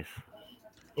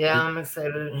 Yeah, I'm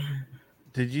excited.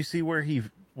 Did you see where he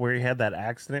had that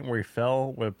accident where he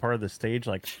fell, where part of the stage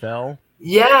like fell?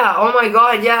 Yeah. Oh my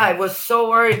God. Yeah, I was so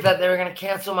worried that they were gonna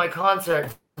cancel my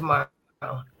concert tomorrow.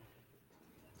 That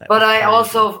But was I crazy.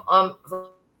 also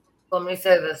let me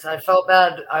say this. I felt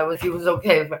bad. He was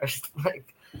okay first.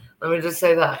 Like, let me just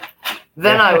say that.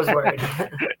 Then I was worried.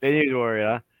 Then you worry,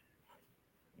 huh?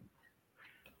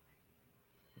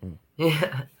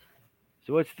 Yeah.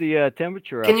 So what's the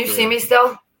temperature? Can up you there? see me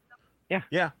still?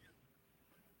 Yeah.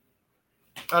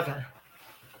 Okay.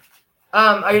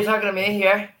 Are you talking to me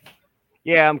here?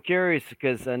 Yeah, I'm curious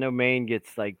because I know Maine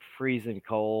gets like freezing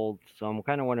cold, so I'm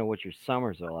kind of wondering what your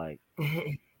summers are like.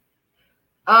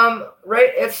 Right.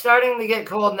 It's starting to get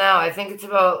cold now. I think it's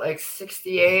about like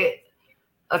 68.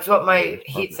 That's what my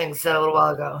heat thing said a little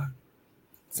while ago.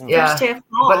 Oh. Yeah. First day of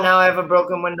fall. But now I have a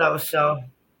broken window, so.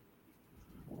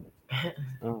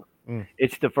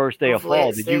 It's the first day of Hopefully fall.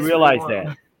 it Did you stays realize pretty warm.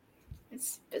 that?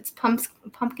 It's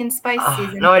pumpkin spice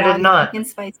season. No, I did Dad. not. Pumpkin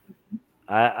spice.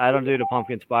 I don't do the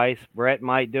pumpkin spice. Brett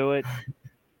might do it.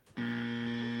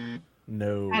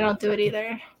 No. I don't do it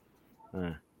either.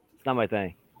 It's not my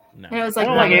thing. No. And it was I like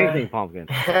don't like Yeah. anything pumpkin.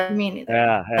 me neither.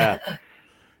 Yeah.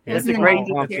 It was It's a in the great 90s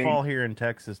pumpkin. It's fall here in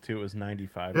Texas too. It was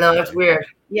 95. No, that's weird.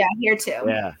 Yeah, here too.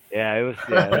 Yeah, it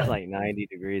was like 90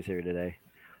 degrees here today.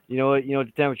 You know what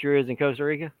the temperature is in Costa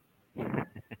Rica?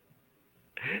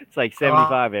 It's like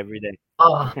 75 every day.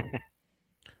 Oh,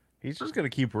 He's just gonna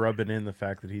keep rubbing in the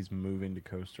fact that he's moving to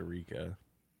Costa Rica.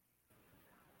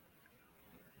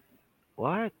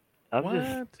 What? I'm What?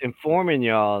 just informing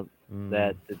y'all Mm.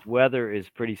 that the weather is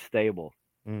pretty stable.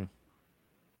 I'm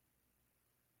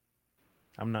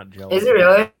not jealous. is it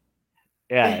really?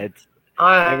 Yeah, it's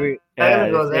I every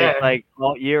gotta go it's there. like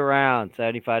all year round,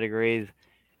 75 degrees.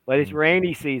 But it's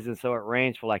rainy season, so it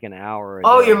rains for like an hour. a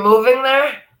Oh, day. you're moving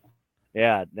there?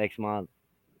 Yeah, next month.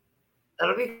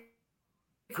 That'll be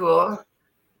cool.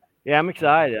 Yeah, I'm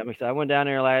excited. I went down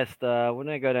there last. When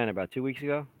did I go down there? About 2 weeks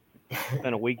ago.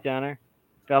 Spent a week down there.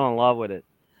 Fell in love with it.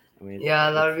 I mean,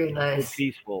 Yeah, that would be it's nice.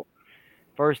 peaceful.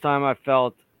 First time I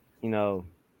felt, I don't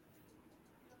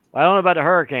know about the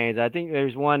hurricanes. I think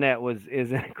there's one that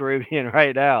is in the Caribbean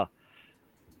right now.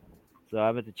 So I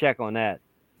have to check on that.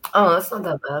 Oh, that's not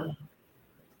that bad.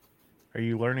 Are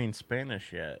you learning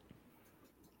Spanish yet?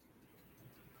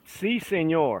 Si,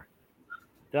 senor.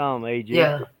 Tell him, AG.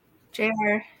 Yeah.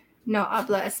 JR, no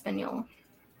habla español.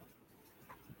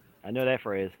 I know that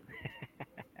phrase.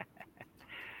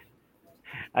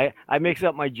 I mix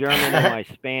up my German and my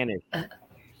Spanish.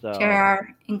 So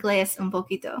JR, inglés un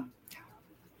poquito.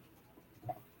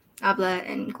 Habla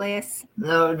inglés.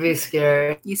 That would be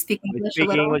scary. You speak I English a speak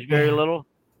little. English very little.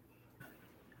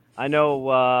 I know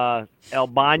El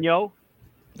Baño.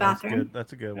 That's Bathroom. good.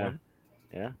 That's a good Yeah. one.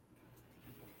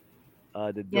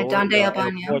 The Yeah, door, donde el El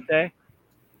baño? Porte.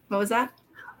 What was that?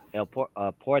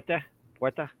 Puerta.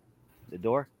 The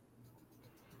door.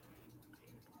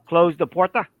 Close the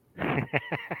puerta.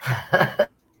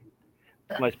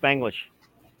 My Spanglish.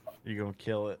 You're gonna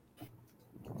kill it.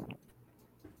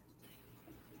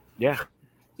 Yeah.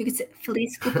 You could say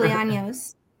Feliz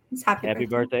cumpleaños. It's happy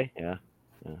birthday. Yeah.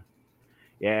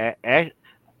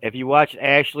 If you watch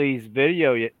Ashley's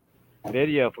video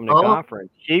from the conference,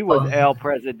 she was El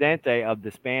Presidente of the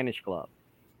Spanish Club.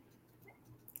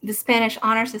 The Spanish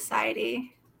Honor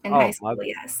Society in high school,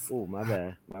 yes. Oh, my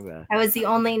bad. I was the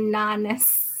only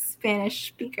non-Spanish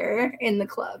speaker in the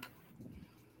club.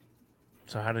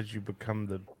 So how did you become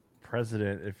the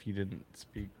president if you didn't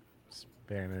speak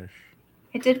Spanish?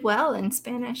 I did well in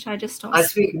Spanish. I just don't. I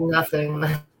speak nothing.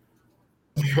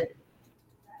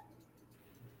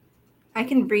 I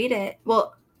can read it.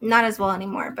 Well, not as well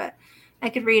anymore, but I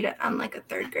could read it on like a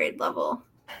 3rd grade level.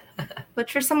 But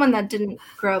for someone that didn't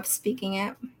grow up speaking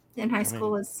it in high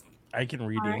school was. I can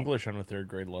read all right. English on a 3rd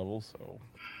grade level, so.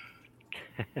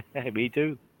 Me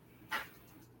too.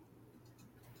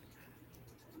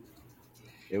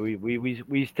 Yeah, we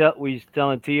was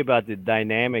telling T about the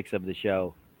dynamics of the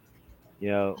show.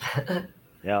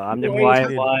 I'm the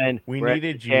quiet one. We Brett's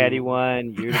needed the you. catty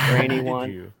one. You're the brainy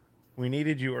one. We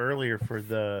needed you earlier for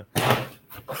the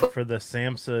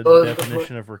SAMHSA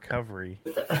definition of recovery.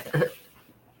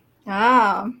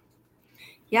 Oh.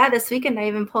 Yeah, this weekend I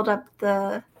even pulled up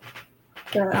the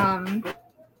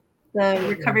the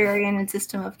recovery-oriented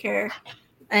system of care,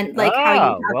 and like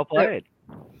how you well played.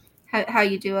 How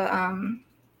you do a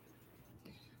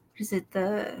is it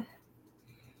the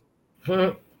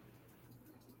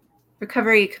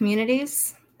recovery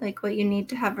communities, like what you need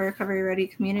to have a recovery ready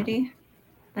community,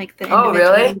 like the individual.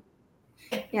 really?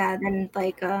 Yeah, then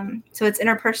like so it's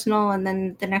interpersonal, and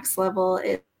then the next level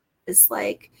is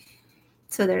like,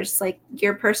 so there's like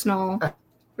your personal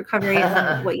recovery and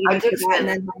then what you I do for took that, and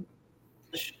then like,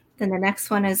 then the next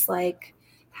one is like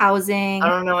housing. I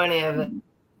don't know any of it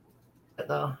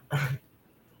though.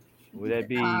 Would that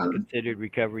be considered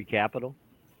recovery capital?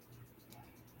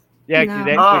 Yeah, because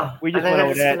No. we I just think went I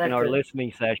over that in our disconnected.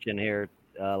 listening session here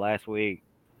last week.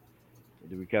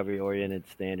 The recovery-oriented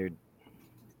standard,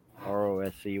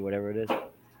 ROSC, whatever it is.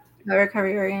 The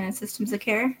recovery-oriented systems of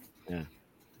care. Yeah.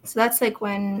 So that's like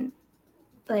when,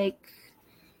 like,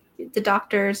 the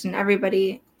doctors and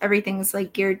everything's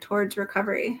like geared towards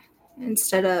recovery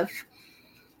instead of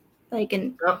like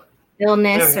an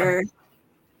illness or.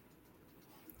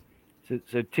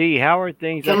 So T, how are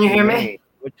things? Can up you in hear Maine? me?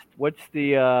 What's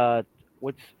the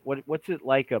what's it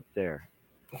like up there?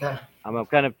 Okay. I'm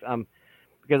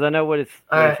because I know what it's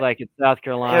like in South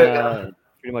Carolina,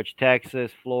 pretty much Texas,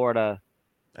 Florida.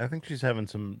 I think she's having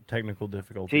some technical T,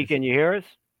 difficulties. can you hear us?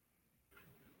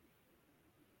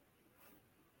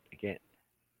 I can't.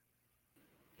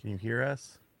 Can you hear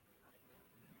us?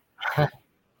 I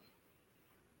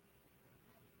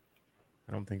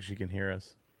don't think she can hear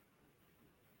us.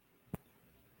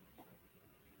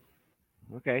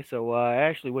 Okay, so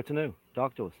Ashley, what's new?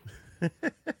 Talk to us.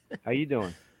 How you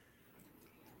doing?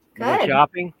 Good. You went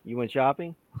shopping? You went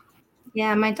shopping?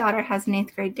 Yeah, my daughter has an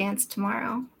 8th grade dance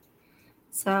tomorrow.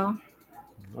 So.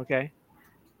 Okay.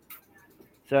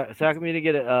 So how come you didn't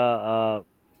get a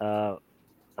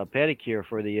pedicure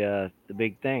for the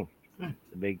big thing?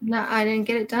 The big. No, I didn't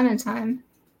get it done in time.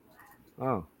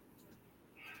 Oh.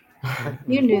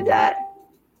 You knew that.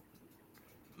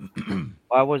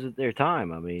 Why wasn't there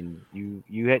time? I mean, you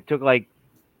took like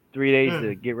 3 days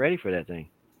to get ready for that thing.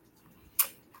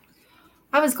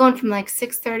 I was going from like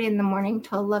 6:30 in the morning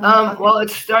till 11. Well,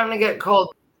 it's starting to get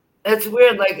cold. It's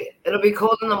weird. Like it'll be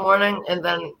cold in the morning, and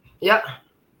then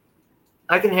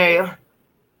I can hear you.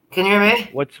 Can you hear me?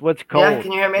 What's cold? Yeah,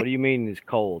 can you hear me? What do you mean is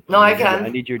cold? No, I can. I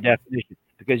need your definition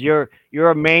because you're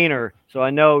a Mainer, so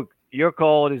I know your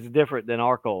cold is different than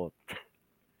our cold.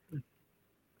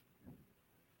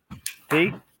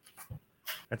 See?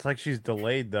 It's like she's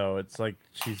delayed though. It's like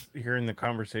she's hearing the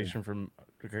conversation from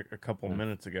a couple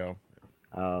minutes ago.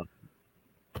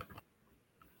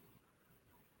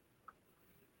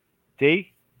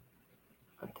 T?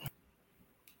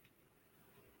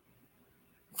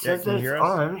 Yeah, can you hear us?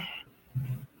 On.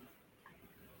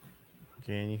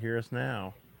 Can you hear us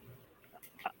now?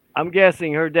 I'm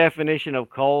guessing her definition of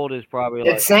cold is probably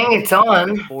It's saying it's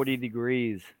on. 40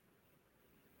 degrees.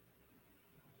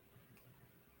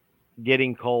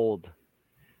 Getting cold.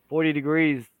 40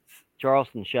 degrees,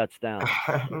 Charleston shuts down.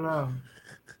 I don't know.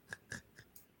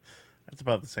 That's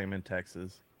about the same in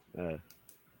Texas.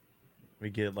 We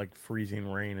get like freezing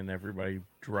rain and everybody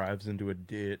drives into a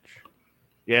ditch.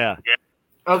 Yeah.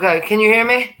 Okay, can you hear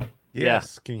me?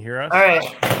 Yes. Can you hear us? All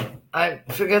right. I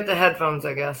forget the headphones,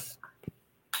 I guess.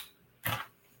 All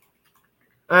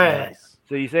right. Nice.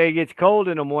 So you say it gets cold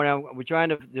in the morning. We're trying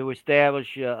to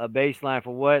establish a baseline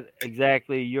for what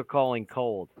exactly you're calling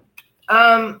cold.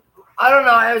 I don't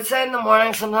know. I would say in the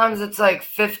morning sometimes it's like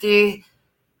 50.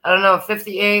 I don't know,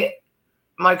 58.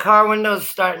 My car window's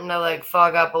starting to like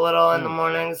fog up a little in the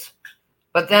mornings,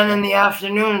 but then in the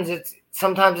afternoons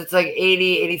sometimes it's like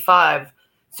 80, 85.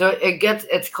 So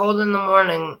it's cold in the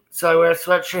morning. So I wear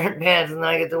sweatshirt and pants, and then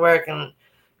I get to work and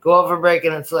go over break,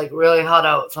 and it's like really hot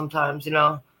out sometimes. You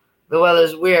know, the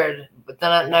weather's weird, but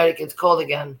then at night it gets cold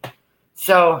again.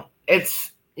 So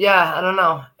it's I don't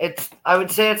know. I would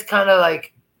say it's kind of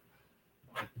like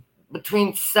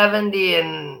between 70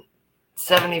 and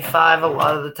 75 a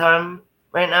lot of the time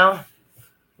right now.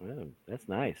 Well, that's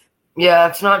nice. Yeah,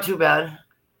 it's not too bad.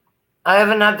 I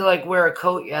haven't had to like wear a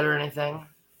coat yet or anything.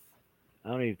 I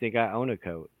don't even think I own a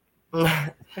coat.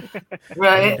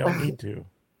 Right? You don't need to.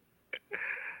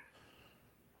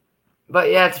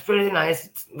 But yeah, it's pretty nice.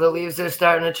 The leaves are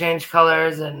starting to change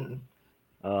colors, and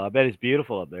I bet it's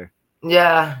beautiful up there.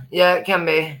 yeah, it can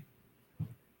be.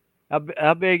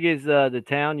 How big is the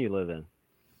town you live in?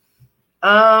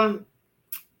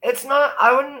 It's not.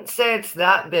 I wouldn't say it's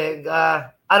that big.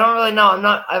 I don't really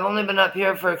know. I've only been up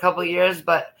here for a couple of years,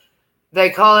 but they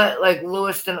call it like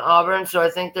Lewiston, Auburn, so I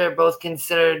think they're both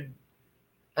considered,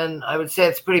 and I would say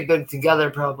it's pretty big together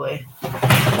probably.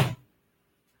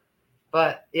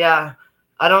 But yeah,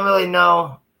 I don't really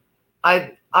know.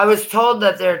 I was told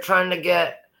that they're trying to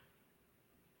get.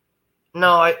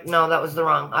 No, that was the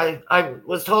wrong. I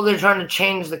was told they're trying to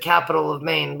change the capital of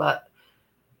Maine, but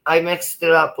I mixed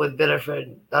it up with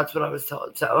Biddeford. That's what I was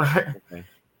told. So, Okay.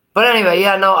 but anyway,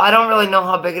 yeah, no, I don't really know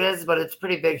how big it is, but it's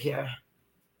pretty big here.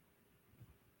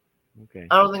 Okay.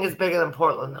 I don't think it's bigger than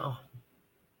Portland though.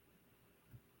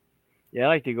 Yeah, I'd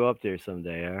like to go up there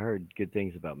someday. I heard good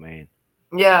things about Maine.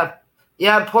 Yeah.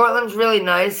 Yeah, Portland's really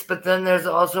nice, but then there's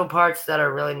also parts that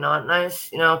are really not nice,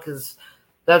 because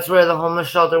that's where the homeless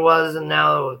shelter was, and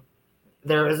now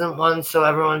there isn't one, so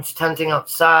everyone's tenting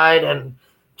outside and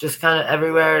just kind of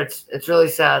everywhere. It's really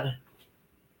sad.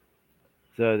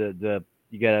 So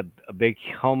you got a big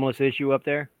homeless issue up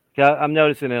there? 'Cause I'm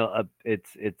noticing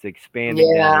it's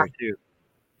expanding down here too.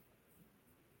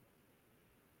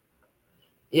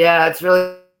 Yeah, it's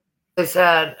really, really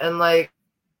sad. And like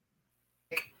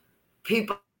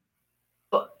people,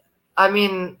 I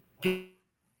mean,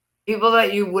 people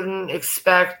that you wouldn't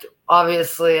expect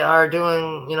obviously are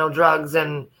doing, drugs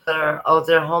and are out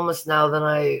there homeless now than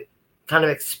I kind of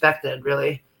expected,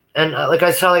 really. And like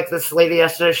I saw like this lady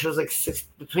yesterday, she was like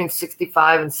between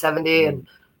 65 and 70, and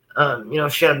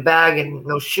she had a bag and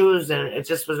no shoes, and it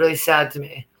just was really sad to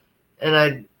me.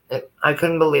 And I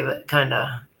couldn't believe it, kind of.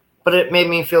 But it made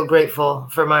me feel grateful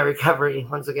for my recovery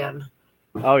once again.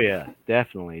 Oh yeah,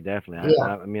 definitely.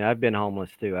 Yeah. I mean, I've been homeless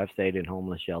too. I've stayed in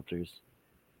homeless shelters,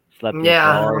 slept in Yeah.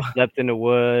 cars, slept in the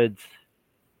woods.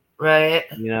 Right.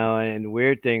 And the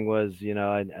weird thing was,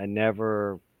 I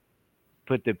never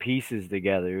put the pieces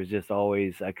together. It was just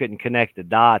always I couldn't connect the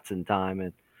dots in time,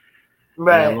 and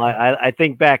Right. I'm like, I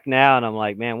think back now, and I'm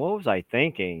like, man, what was I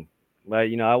thinking? But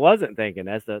I wasn't thinking.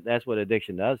 That's what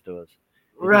addiction does to us.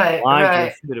 It Right. blinds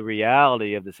Right. us to the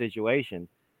reality of the situation.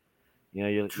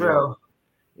 True.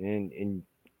 And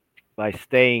by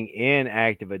staying in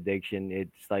active addiction,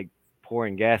 it's like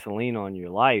pouring gasoline on your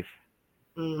life.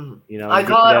 I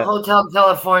call it Hotel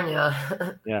California.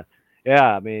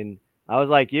 Yeah. I mean, I was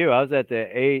like you. I was at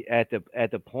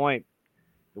the point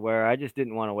where I just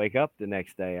didn't want to wake up the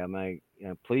next day. I'm like,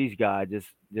 please God,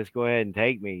 just go ahead and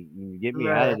take me, get me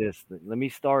out of this. Let me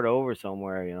start over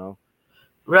somewhere.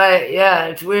 Right. Yeah.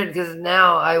 It's weird because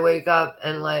now I wake up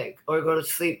and or go to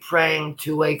sleep praying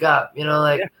to wake up. Yeah. I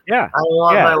don't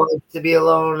want my wife to be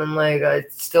alone, and I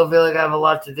still feel like I have a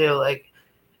lot to do.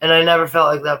 And I never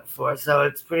felt like that before, so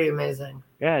it's pretty amazing.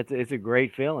 Yeah, it's a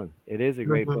great feeling. It is a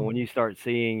great feeling when you start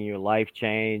seeing your life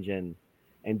change and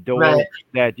doors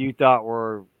that you thought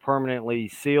were permanently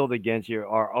sealed against you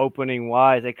are opening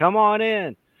wide. Say, come on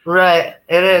in. Right.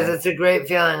 It is. It's a great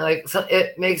feeling.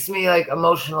 It makes me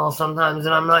emotional sometimes,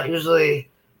 and I'm not usually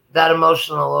that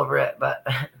emotional over it, but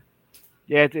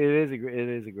yeah, it is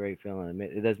a great feeling.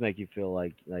 It does make you feel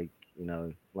like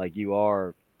you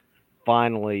are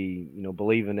finally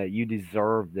believing that you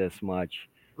deserve this much.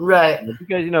 Right.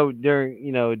 Because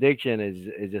during addiction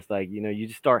is just like you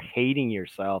just start hating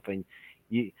yourself, and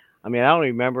I don't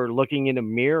remember looking in the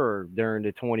mirror during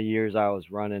the 20 years I was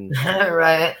running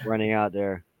running out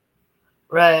there.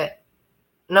 Right.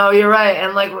 No, you're right.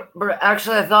 And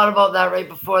actually I thought about that right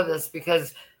before this,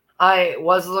 because I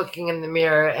was looking in the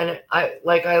mirror, and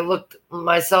I looked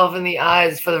myself in the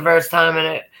eyes for the first time,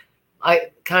 and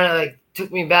I kind of took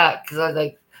me back, because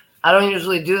I don't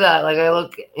usually do that. I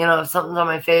look, if something's on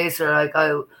my face,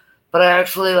 or but I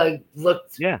actually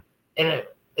looked, and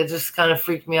it just kind of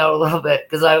freaked me out a little bit,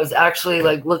 because I was actually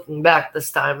looking back this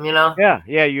time, Yeah,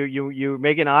 you're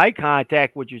making eye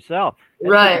contact with yourself. That's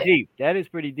pretty deep. That is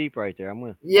pretty deep right there.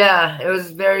 Yeah, it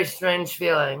was a very strange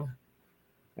feeling.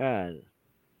 Yeah.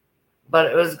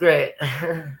 But it was great.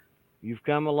 You've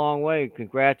come a long way.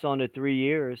 Congrats on the 3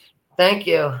 years. Thank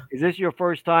you. Is this your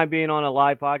first time being on a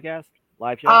live podcast?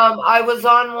 Live show? I was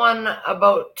on one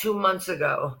about 2 months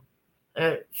ago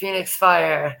at Phoenix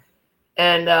Fire.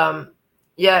 And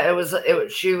it was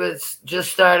she was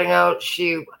just starting out.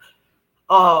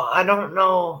 I don't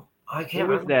know. I can't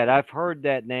remember. Who was that? I've heard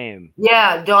that name.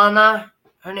 Yeah, Donna.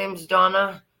 Her name's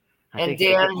Donna. And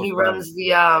Dan, he runs the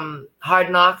Hard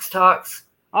Knocks Talks.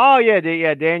 Oh yeah,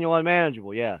 Daniel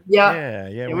Unmanageable, yeah. Yeah.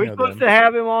 We're supposed to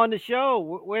have him on the show.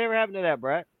 Whatever happened to that,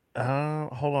 Brett?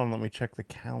 Hold on, let me check the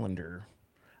calendar.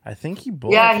 I think he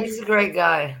booked. Yeah, he's a great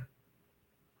guy.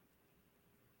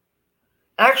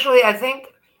 Actually, I think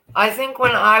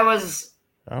when I was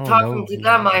talking to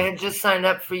them, I had just signed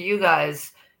up for you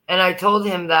guys, and I told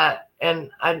him that, and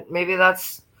I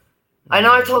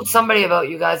know I told somebody about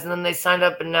you guys, and then they signed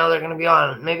up, and now they're going to be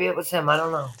on. Maybe it was him. I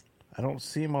don't know. I don't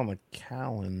see him on the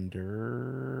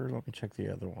calendar. Let me check the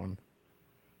other one.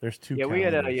 There's two. Yeah, we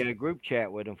had a group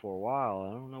chat with him for a while.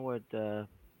 I don't know what.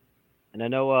 And I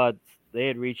know they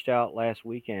had reached out last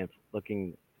weekend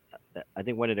looking. I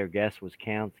think one of their guests was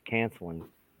canceling,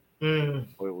 Mm,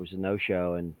 or it was a no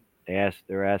show, and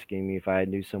they're asking me if I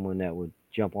knew someone that would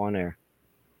jump on there.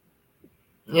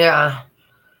 yeah.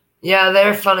 Yeah,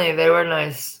 they're funny. They were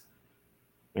nice.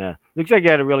 Yeah, looks like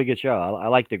you had a really good show. I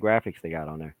like the graphics they got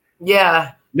on there.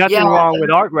 Yeah. Nothing Yeah. wrong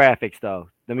with our graphics though.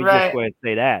 Let me just Right. go ahead and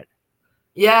say that.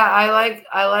 Yeah, I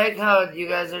like how you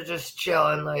guys are just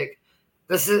chilling. Like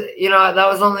this is that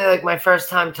was only like my first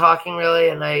time talking really,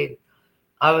 and I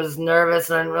was nervous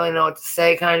and I didn't really know what to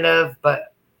say kind of,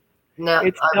 but no,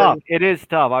 It's tough. It is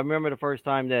tough. I remember the first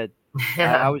time that I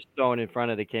yeah, was thrown in front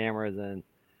of the cameras and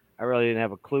I really didn't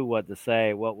have a clue what to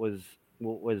say. What was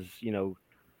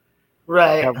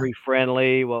right. recovery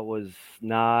friendly, what was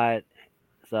not.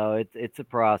 So it's a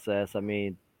process. I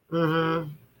mean, Mhm.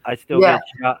 I still Yeah.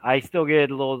 get I still get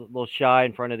a little shy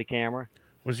in front of the camera.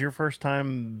 Was your first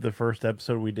time the first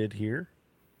episode we did here?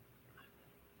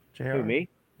 JR? Who, me?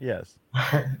 Yes.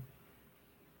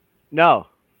 No.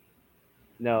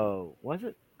 Was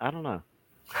it? I don't know.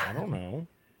 I don't know.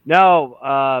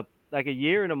 No, like a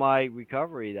year into my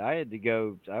recovery, I had to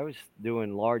go. I was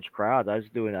doing large crowds. I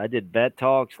did vet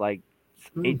talks like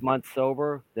 8 months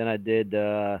sober. Then I did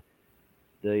the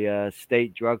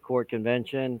state drug court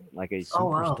convention like a Oh,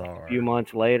 wow. Superstar. few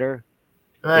months later.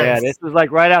 Nice. Yeah, this was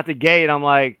like right out the gate. I'm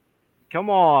like, come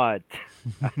on.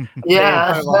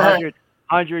 Yeah. In front of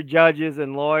 100 judges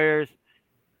and lawyers.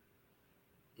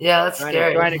 Yeah, that's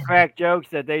scary. Trying to crack jokes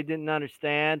that they didn't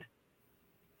understand.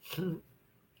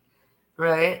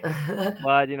 Right.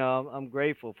 But I'm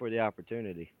grateful for the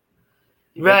opportunity.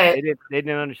 Right. They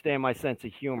didn't understand my sense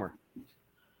of humor.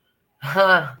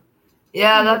 Huh.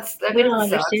 Yeah, that We don't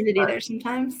sucks, understand it but- either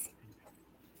sometimes.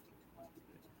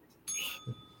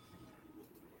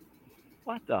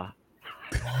 What the?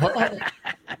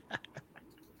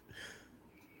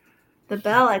 The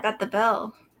bell, I got the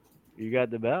bell. You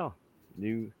got the bell.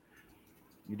 You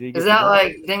did. Get Is the that bell.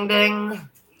 like ding ding?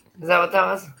 Is that what that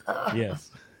was?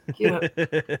 Yes. Cute.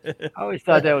 I always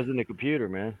thought that was in the computer,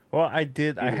 man. Well, I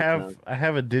did. I Computer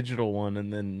have a digital one,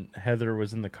 and then Heather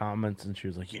was in the comments, and she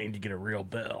was like, "You need to get a real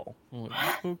bell." I'm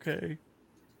like, okay.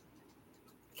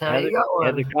 Now you got one.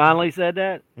 Heather Conley said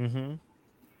that. Mm-hmm.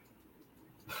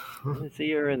 I didn't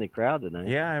see her in the crowd tonight.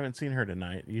 Yeah, I haven't seen her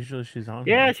tonight. Usually she's on.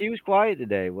 Yeah, here. she was quiet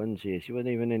today, wasn't she? She wasn't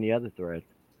even in the other thread.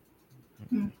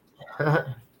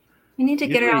 We need to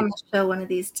get her on the show one of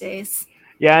these days.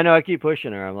 Yeah, I know. I keep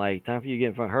pushing her. I'm like, time for you to get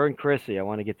in front. Her and Chrissy, I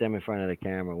want to get them in front of the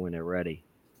camera when they're ready.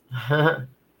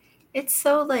 It's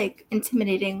so like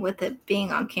intimidating with it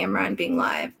being on camera and being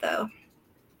live, though.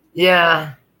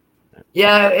 Yeah,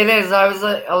 it is. I was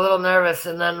like a little nervous,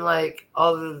 and then like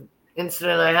all the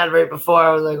incident I had right before,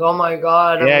 I was like, "Oh my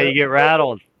god!" Yeah, you get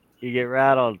rattled. You get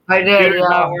rattled. I did. Computer's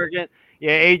Yeah. not working.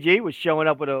 Yeah, AG was showing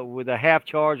up with a half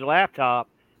charged laptop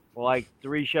for like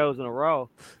 3 shows in a row.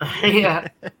 Yeah.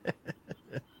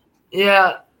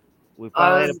 Yeah. We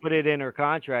finally had was- to put it in her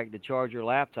contract to charge her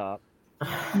laptop.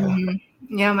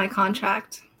 Yeah, my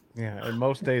contract. Yeah, and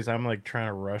most days I'm like trying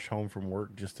to rush home from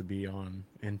work just to be on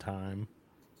in time.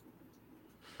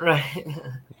 Right.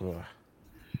 Ugh.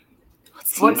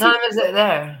 What time is it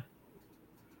there?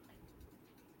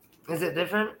 Is it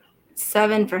different?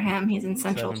 7 for him. He's in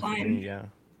Central 7 for Time. me, yeah.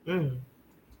 Mm.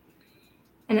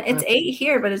 And it's 8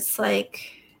 here, but it's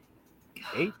like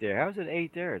 8 there. How's it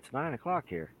 8 there? It's 9 o'clock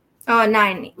here. oh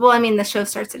 9. Well, I mean the show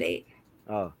starts at 8.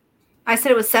 Oh, I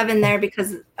said it was 7 there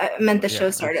because I meant the Yeah, show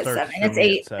it started at starts 7. It's showing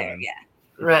at 8 there. 7.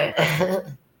 Yeah. Right.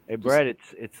 hey Brett,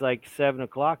 it's like 7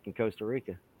 o'clock in Costa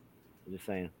Rica. I'm just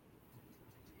saying.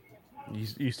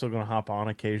 You still gonna hop on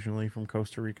occasionally from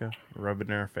Costa Rica, rub it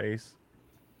in our face?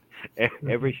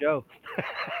 Every show.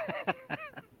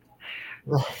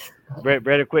 Brett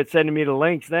will quit sending me the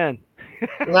links then.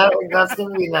 That's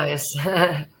gonna be nice.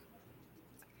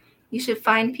 You should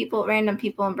find random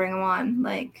people, and bring them on.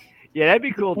 Like, Yeah, that'd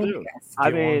be cool too.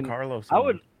 I Get Juan mean, Carlos I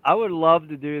on. would love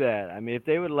to do that. I mean, if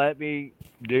they would let me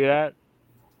do that,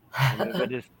 but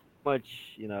just much,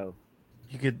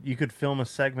 You could film a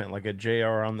segment like a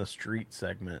JR on the street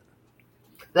segment.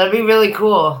 That'd be really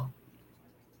cool.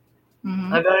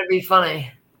 mhm. I bet it'd be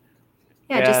funny.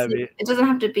 Yeah, Yeah, just I mean- it doesn't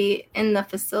have to be in the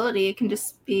facility. It can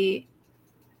just be,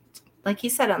 like he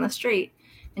said, on the street,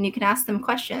 and you can ask them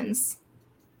questions,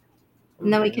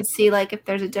 and then we can see like if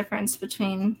there's a difference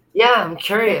between Yeah, I'm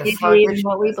curious. they how believe they and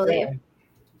what we should believe, say.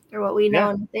 or what we know Yeah.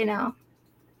 and what they know.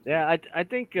 Yeah, I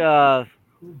think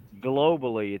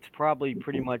globally it's probably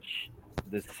pretty much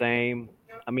the same.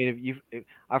 I mean,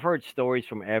 I've heard stories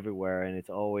from everywhere, and it's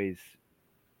always,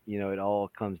 it all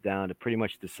comes down to pretty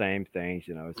much the same things.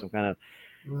 Some kind of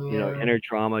inner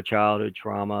trauma, childhood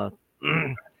trauma.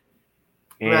 And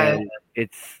Right.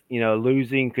 it's,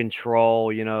 losing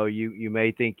control. You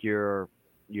may think you're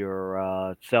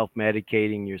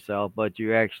self-medicating yourself, but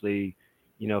you're actually,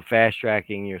 fast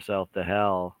tracking yourself to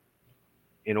hell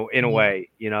in a way,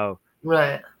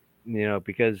 Right.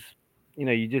 because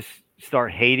you just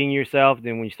start hating yourself.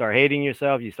 Then when you start hating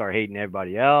yourself, you start hating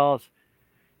everybody else.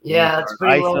 Yeah, it's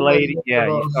pretty Isolating. lonely. Yeah,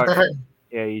 you start.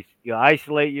 Yeah, you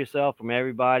isolate yourself from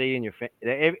everybody and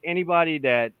anybody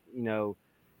that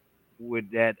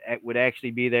would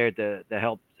actually be there to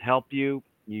help you.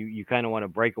 You kind of want to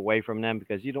break away from them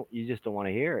because you just don't want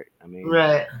to hear it. I mean,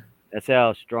 Right. that's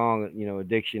how strong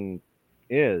addiction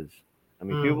is. I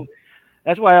mean, people. Mm.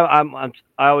 That's why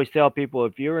I always tell people,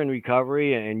 if you're in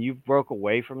recovery and you broke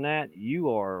away from that,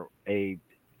 you are a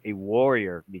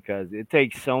warrior, because it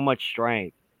takes so much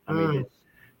strength. I mean,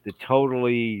 to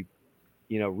totally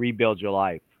rebuild your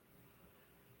life.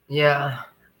 Yeah,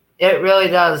 it really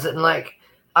does. And like,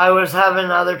 I was having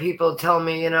other people tell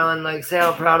me, and like say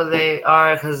how proud they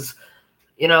are because,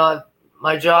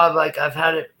 my job, like I've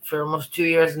had it for almost 2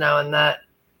 years now, and that,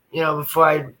 before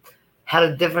I had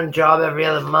a different job every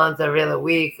other month, every other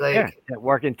week, like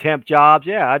working temp jobs.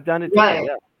 Yeah, I've done it too. right,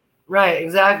 Yeah. right,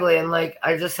 exactly. And like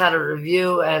I just had a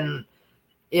review, and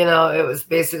it was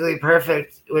basically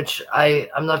perfect. Which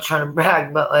I'm not trying to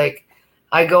brag, but like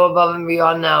I go above and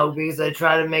beyond now because I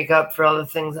try to make up for all the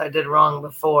things I did wrong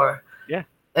before. Yeah,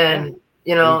 and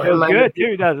it feels good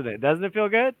too, doesn't it? Doesn't it feel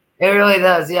good? It really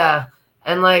does, yeah.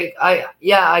 And like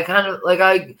I kind of like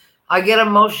I get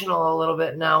emotional a little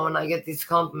bit now when I get these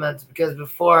compliments, because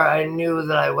before I knew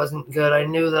that I wasn't good. I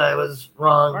knew that I was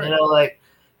wrong, Right.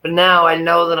 but now I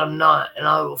know that I'm not, and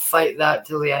I will fight that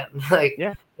till the end. Like,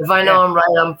 Yeah. If I know I'm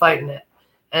right, I'm fighting it.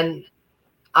 And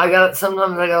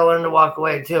sometimes I gotta learn to walk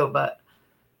away too, but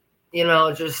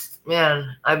just,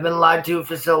 man, I've been lied to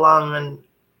for so long and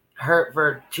hurt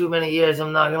for too many years.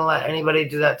 I'm not gonna let anybody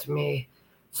do that to me,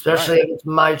 especially if it's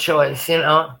my choice,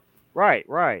 Right.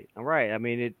 I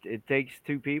mean, it takes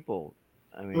two people.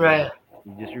 I mean, right.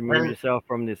 You just remove yourself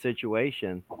from the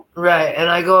situation. Right. And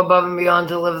I go above and beyond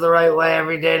to live the right way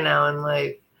every day now. And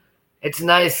like, it's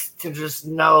nice to just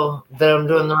know that I'm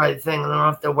doing the right thing. I don't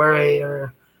have to worry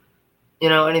or,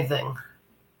 anything.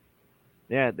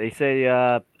 Yeah, they say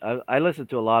I listen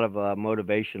to a lot of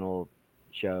motivational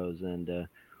shows, and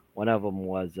one of them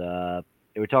was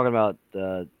they were talking about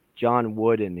John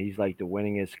Wooden. He's like the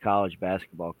winningest college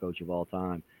basketball coach of all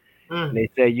time. And they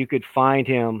say you could find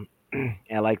him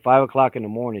at like 5 o'clock in the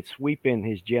morning sweeping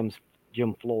his gym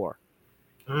floor.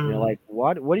 You're like,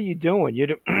 what are you doing? You're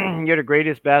the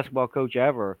greatest basketball coach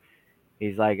ever.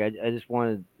 He's like, I just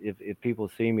wanted, if people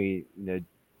see me,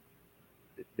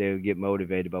 they would get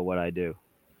motivated by what I do.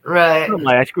 Right.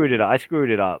 Like, I screwed it up.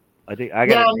 I think I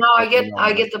got. Yeah, no,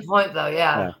 I get the point though.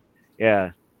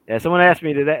 Yeah. Someone asked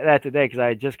me that today because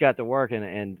I just got to work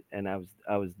and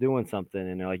I was doing something,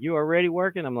 and they're like, "You already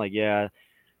working?" I'm like, "Yeah."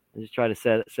 I just try to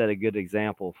set a good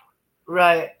example.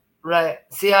 Right.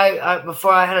 See, I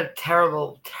before I had a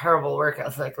terrible work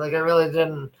ethic. Like I really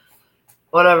didn't.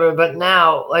 Whatever. But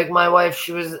now, like my wife,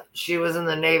 she was in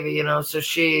the Navy, so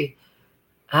she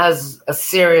has a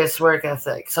serious work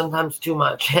ethic, sometimes too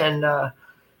much, and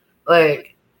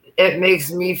like it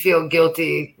makes me feel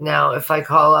guilty now if I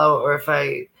call out or if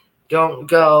I don't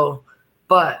go.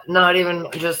 But not even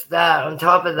just that. On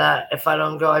top of that, if I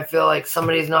don't go, I feel like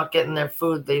somebody's not getting their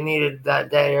food they needed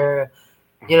that day, or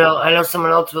I know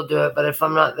someone else will do it, but if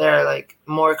I'm not there, like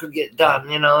more could get done,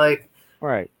 like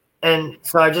right. And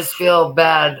so I just feel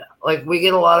bad. Like we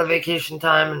get a lot of vacation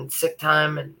time and sick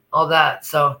time and all that,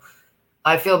 so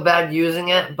I feel bad using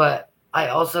it. But I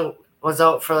also was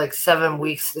out for like 7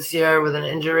 weeks this year with an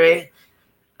injury,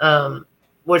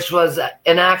 which was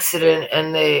an accident,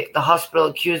 and the hospital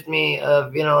accused me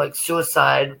of like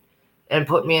suicide and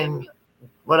put me in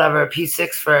whatever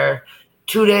P6 for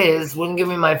 2 days. Wouldn't give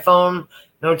me my phone,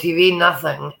 no TV,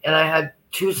 nothing. And I had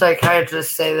 2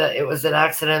 psychiatrists say that it was an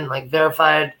accident, like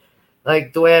verified,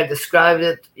 like the way I described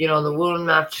it, the wound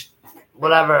match,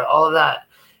 whatever, all of that.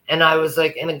 And I was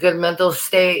like in a good mental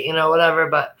state, whatever.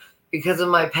 But because of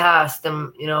my past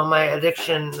and my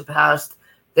addiction in the past,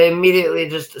 they immediately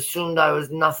just assumed I was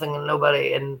nothing and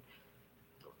nobody, and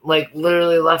like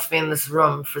literally left me in this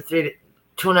room for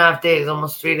 2.5 days,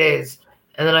 almost 3 days.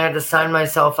 And then I had to sign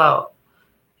myself out.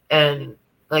 And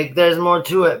like, there's more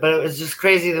to it, but it was just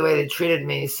crazy the way they treated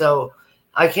me. So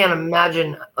I can't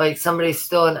imagine like somebody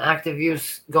still in active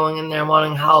use going in there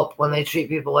wanting help when they treat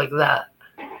people like that.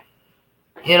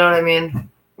 You know what I mean?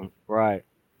 Right.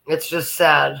 It's just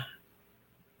sad.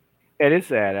 It is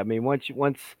sad. I mean, once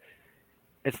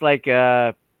it's like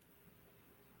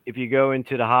if you go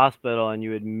into the hospital and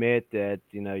you admit that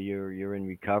you're in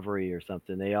recovery or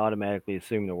something, they automatically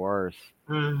assume the worst.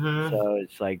 Mm-hmm. So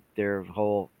it's like their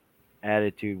whole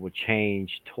attitude will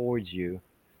change towards you.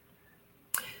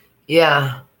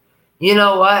 Yeah. You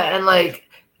know what? And like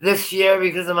this year,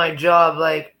 because of my job,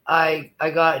 like I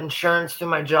got insurance through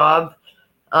my job.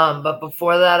 But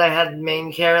before that, I had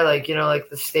main care, like like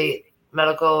the state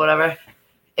medical, whatever.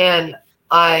 And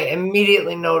I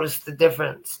immediately noticed the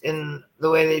difference in the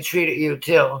way they treated you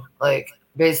too, like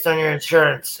based on your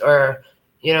insurance, or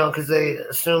because they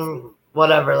assume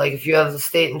whatever. Like if you have the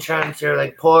state insurance, you're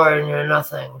like poor and you're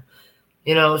nothing.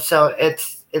 So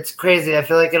it's crazy. I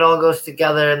feel like it all goes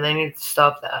together, and they need to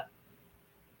stop that.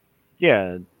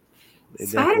 Yeah.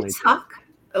 So I had to talk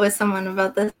with someone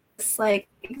about this like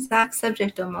exact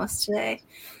subject almost today,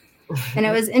 and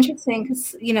it was interesting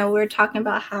because we were talking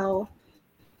about how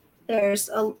there's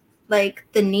like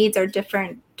the needs are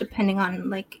different depending on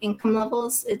like income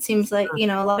levels. It seems like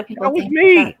a lot of people That was think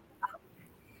me. that.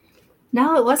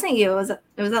 No, it wasn't you. It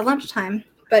was at lunchtime,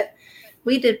 but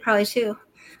we did probably too.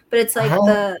 But it's like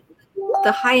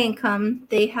the high income,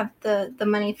 they have the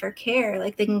money for care,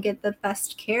 like they can get the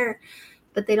best care,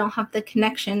 but they don't have the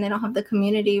connection, they don't have the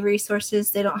community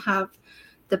resources, they don't have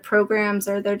the programs,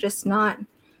 or they're just not,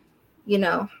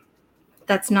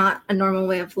 that's not a normal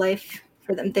way of life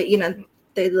for them. They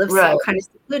live so kind of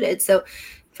secluded. So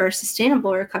for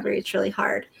sustainable recovery, it's really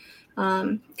hard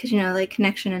because like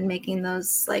connection and making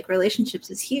those like relationships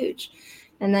is huge.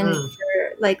 And then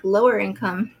for like lower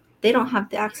income, they don't have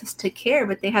the access to care,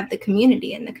 but they have the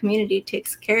community, and the community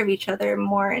takes care of each other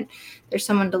more, and there's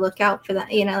someone to look out for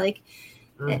that, and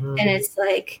it's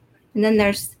like, and then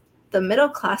there's the middle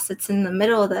class that's in the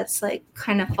middle that's like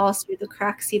kind of falls through the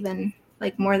cracks even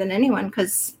like more than anyone,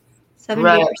 because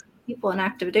 70% of people in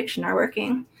active addiction are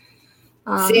working.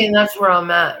 See, and that's where I'm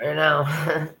at right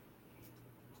now.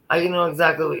 I know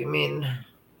exactly what you mean.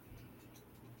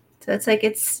 So it's like,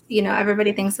 it's,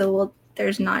 everybody thinks, oh, well,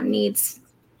 there's not needs.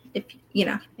 If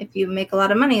you make a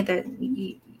lot of money, that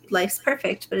life's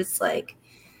perfect, but it's like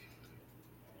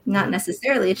not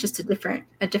necessarily. It's just a different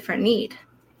need.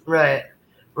 Right.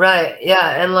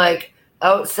 Yeah. And like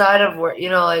outside of work,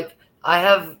 like I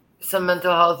have some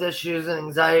mental health issues and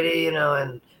anxiety,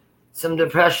 and some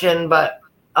depression, but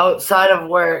outside of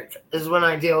work is when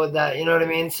I deal with that. You know what I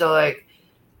mean? So like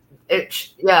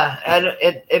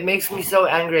it makes me so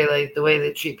angry, like the way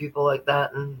they treat people like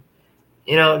that. And,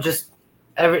 just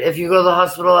if you go to the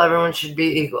hospital, everyone should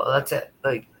be equal. That's it.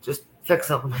 Like, just fix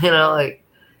them, like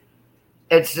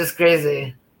it's just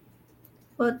crazy.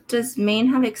 Well, does Maine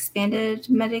have expanded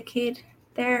Medicaid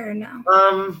there or no?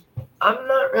 I'm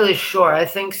not really sure. I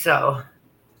think so.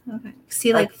 Okay.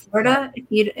 See, like Florida,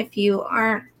 if you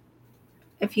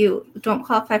don't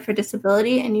qualify for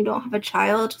disability and you don't have a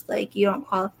child, like you don't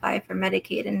qualify for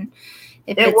Medicaid. And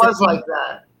if it was like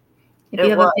that. If you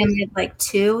have a family of like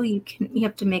two, you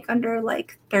have to make under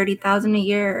like $30,000 a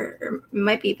year, or it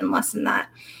might be even less than that.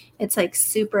 It's like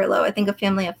super low. I think a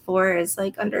family of four is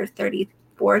like under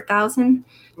 34,000.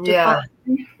 Yeah,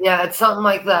 it's something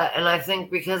like that. And I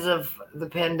think because of the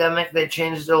pandemic, they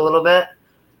changed it a little bit.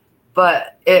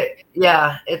 But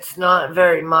it's not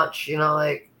very much,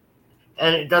 like,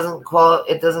 and it doesn't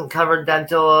cover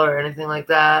dental or anything like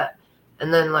that. And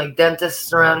then like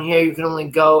dentists around here, you can only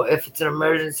go if it's an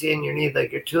emergency and you need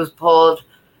like your tooth pulled,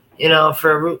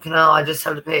 for a root canal. I just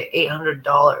have to pay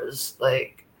 $800,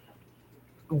 like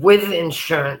with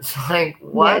insurance. Like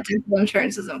what? Yeah, dental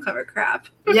insurance doesn't cover crap.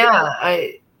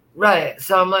 Right.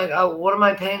 So I'm like, oh, what am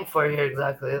I paying for here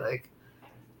exactly? Like,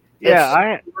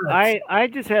 yeah, I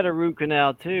just had a root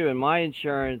canal too, and my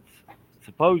insurance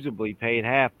supposedly paid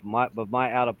half, but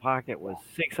my out of pocket was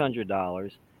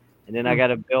 $600. And then I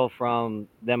got a bill from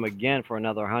them again for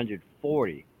another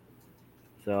 $140.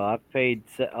 So I have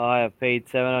paid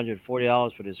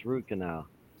 $740 for this root canal.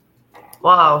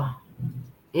 Wow.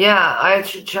 Yeah, I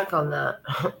should check on that.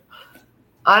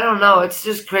 I don't know. It's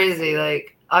just crazy.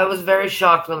 Like, I was very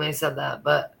shocked when they said that,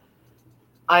 but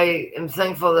I am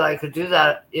thankful that I could do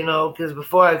that, because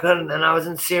before I couldn't, and I was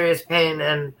in serious pain,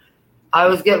 and I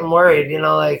was getting worried,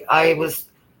 like I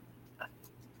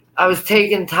was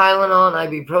taking Tylenol and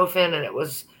ibuprofen, and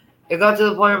it got to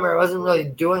the point where it wasn't really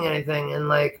doing anything, and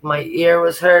like my ear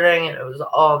was hurting, and it was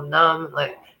all numb,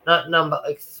 like not numb, but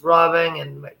like throbbing,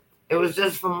 and it was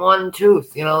just from one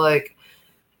tooth, like,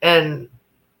 and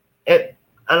I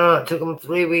don't know, it took them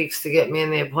 3 weeks to get me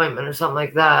in the appointment or something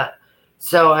like that.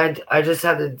 So I just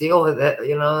had to deal with it,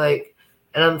 like,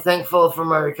 and I'm thankful for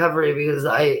my recovery, because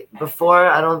I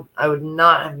would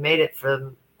not have made it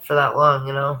for that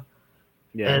long,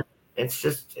 Yeah.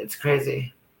 it's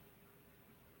crazy.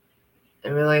 It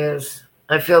really is.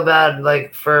 I feel bad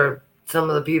like for some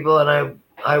of the people, and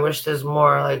I wish there's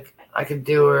more like I could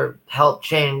do or help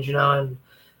change, and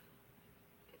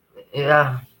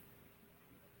yeah,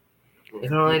 you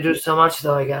can only do so much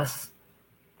though, I guess.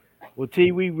 Well,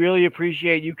 T, we really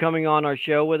appreciate you coming on our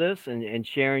show with us and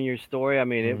sharing your story. I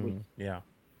mean, it was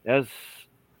that's.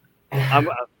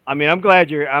 I'm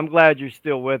glad you're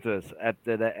still with us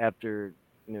after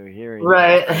hearing.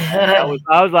 Right. I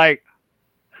was like,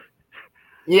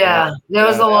 yeah, there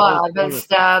was a lot. I've been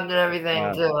stabbed and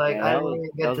everything too. Like I didn't even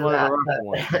get to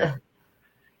that.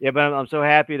 Yeah, but I'm so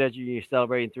happy that you're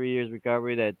celebrating 3 years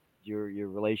recovery. That your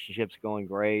relationship's going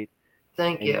great.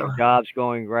 Thank you. Your job's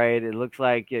going great. It looks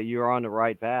like you're on the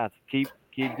right path. Keep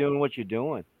doing what you're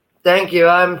doing. Thank you.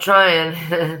 I'm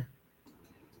trying.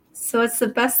 So what's the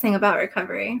best thing about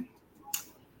recovery?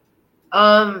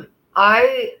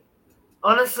 I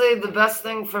honestly, the best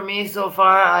thing for me so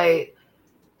far, I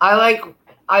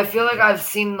feel like I've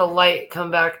seen the light come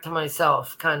back to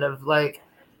myself, kind of like,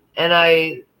 and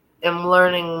I am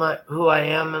learning who I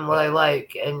am and what I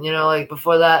like. And, like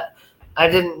before that, I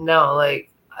didn't know,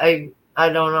 like, I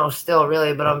don't know still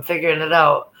really, but I'm figuring it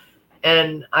out.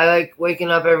 And I like waking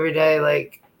up every day,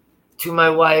 like, to my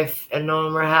wife and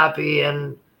knowing we're happy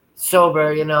and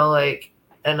sober, like,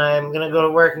 and I'm going to go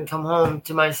to work and come home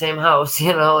to my same house,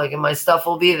 like, and my stuff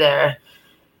will be there.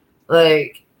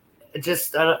 Like, it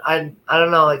just, I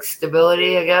don't know, like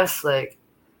stability, I guess, like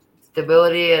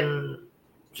stability and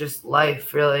just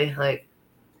life, really. Like,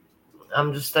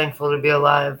 I'm just thankful to be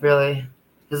alive, really,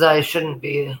 because I shouldn't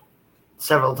be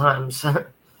several times. I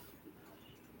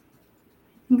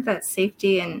think that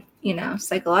safety and,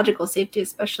 psychological safety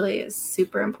especially is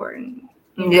super important.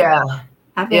 Yeah.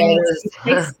 Having a safe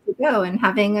place to go and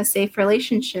having a safe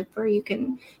relationship where you're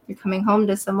coming home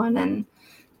to someone and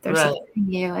they're supporting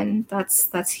you, and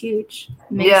that's huge.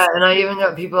 Yeah, and I even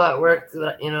got people at work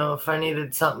that, if I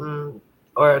needed something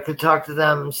or I could talk to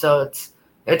them. So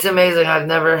it's amazing. I've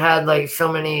never had like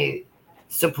so many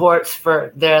supports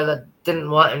for there that didn't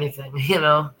want anything,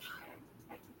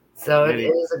 So it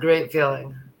is a great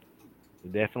feeling.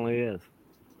 It definitely is.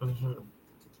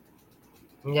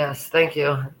 Mm-hmm. Yes, thank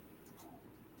you.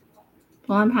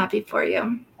 Well, I'm happy for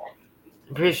you.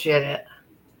 Appreciate it.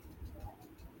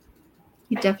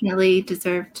 You definitely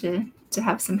deserve to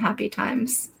have some happy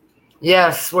times.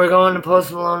 Yes, we're going to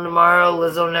Post Malone tomorrow,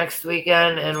 Lizzo next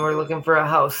weekend, and we're looking for a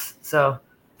house. So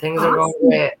things are going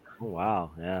great. Oh,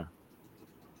 wow, yeah.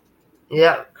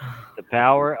 Yep. The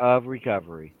power of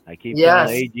recovery. I keep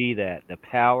telling AG that. The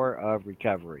power of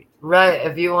recovery. Right.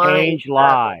 If you want to change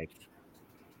lives.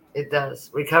 It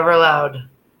does. Recover loud.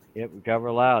 Yep,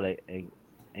 recover loud. Amen.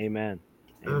 Amen.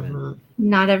 Mm-hmm.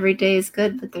 Not every day is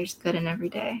good, but there's good in every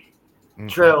day.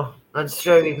 True. That's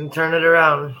true. You can turn it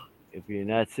around. If you're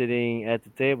not sitting at the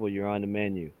table, you're on the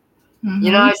menu.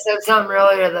 Mm-hmm. I said something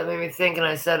earlier that made me think, and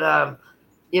I said,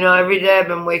 every day I've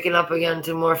been waking up again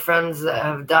to more friends that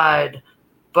have died,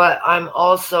 but I'm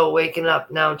also waking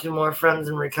up now to more friends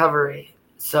in recovery.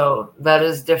 So that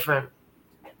is different.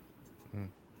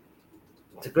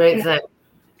 It's a great thing.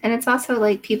 And it's also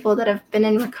like people that have been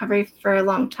in recovery for a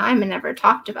long time and never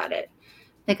talked about it.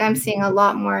 Like I'm seeing a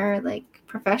lot more like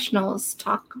professionals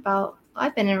talk about,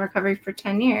 I've been in recovery for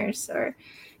 10 years or,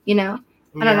 I don't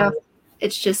know.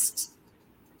 It's just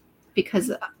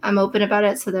because I'm open about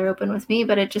it. So they're open with me,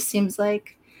 but it just seems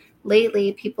like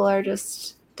lately people are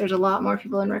there's a lot more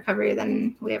people in recovery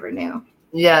than we ever knew.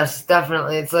 Yes,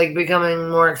 definitely. It's like becoming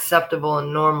more acceptable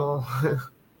and normal.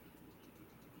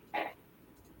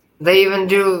 They even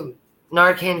do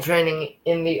Narcan training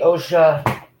in the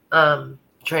OSHA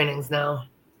trainings now.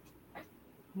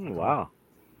 Wow.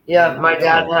 Yeah, my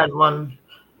dad had one.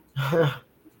 I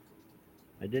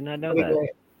did not know that.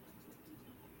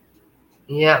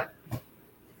 Yeah.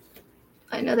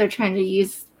 I know they're trying to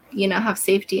use, have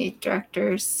safety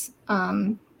directors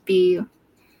be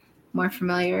more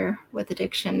familiar with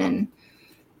addiction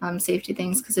and safety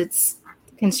things because it's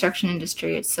the construction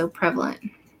industry. It's so prevalent.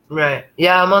 Right.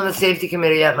 Yeah, I'm on the safety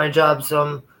committee at my job, so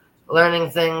I'm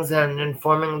learning things and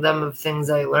informing them of things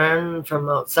I learn from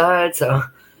outside. So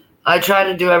I try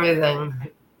to do everything.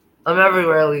 I'm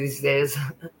everywhere these days.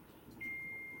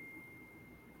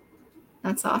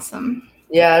 That's awesome.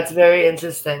 Yeah, it's very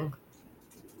interesting.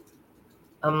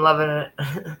 I'm loving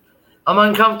it. I'm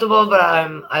uncomfortable, but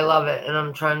I love it, and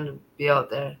I'm trying to be out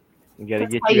there. You got to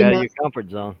get you out of your comfort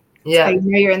zone. Yeah. That's how you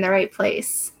know you're in the right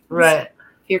place. Right.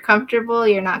 If you're comfortable,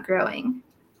 you're not growing.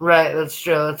 Right, that's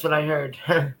true. That's what I heard.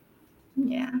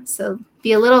 Yeah, so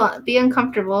be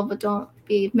uncomfortable, but don't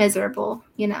be miserable,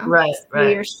 Right, so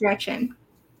you're stretching.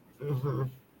 Hmm.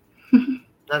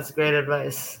 That's great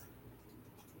advice.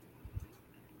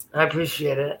 I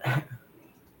appreciate it.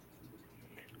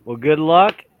 Well, good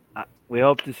luck. We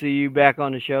hope to see you back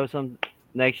on the show some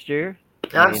next year.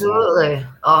 Absolutely.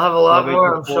 I'll have a lot Love it,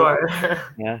 more, I'm support. sure.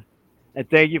 Yeah. And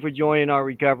thank you for joining our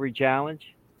recovery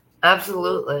challenge.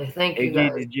 Absolutely. Thank you, AG,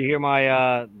 guys. did you hear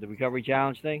my the recovery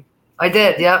challenge thing? I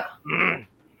did, yep.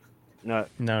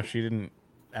 No, she didn't.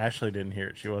 Ashley didn't hear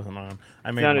it. She wasn't on.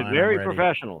 I made sounded mine very already.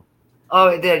 professional. Oh,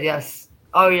 it did, yes.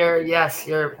 Oh,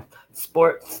 your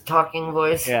sports talking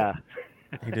voice. Yeah.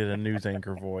 He did a news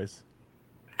anchor voice.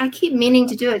 I keep meaning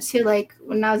to do it too. Like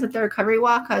when I was at the recovery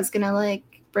walk, I was gonna like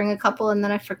bring a couple, and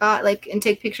then I forgot, like, and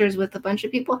take pictures with a bunch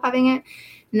of people having it.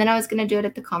 And then I was gonna do it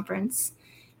at the conference,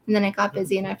 and then I got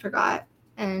busy and I forgot.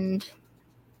 And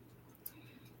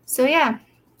so yeah,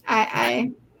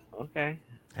 I Okay.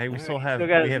 Hey, we All still right. have Still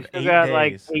we have still 8 got days.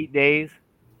 like 8 days.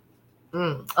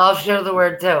 I'll share the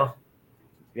word too.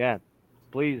 Yeah.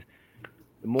 Please.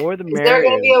 The more the Is there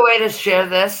going to be merrier. a way to share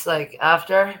this like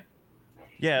after?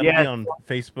 Yeah, it'll be on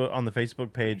Facebook, on the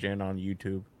Facebook page, and on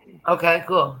YouTube. Okay,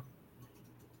 cool.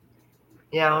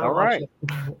 Yeah, I All wanna right.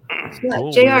 watch it.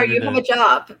 Cool, JR, we're ready you to- have a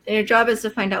job. And your job is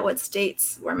to find out what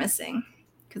states we're missing,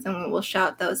 because then we'll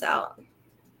shout those out.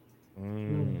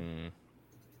 One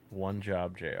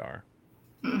job, JR.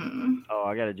 Mhm. Oh,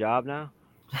 I got a job now?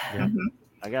 Yeah. Mhm.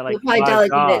 I got like You'll probably 5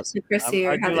 delegate jobs. it to Chrissy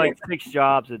I or do Heather. like 6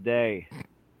 jobs a day.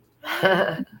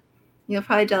 You'll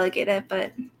probably delegate it,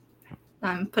 but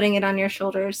I'm putting it on your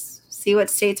shoulders. See what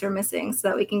states we're missing so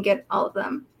that we can get all of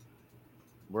them.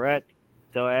 Brett,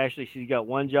 tell Ashley she's got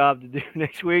 1 job to do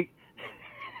next week.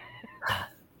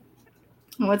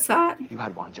 What's that? You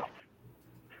had 1 job.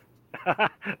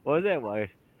 What was that, Wyatt?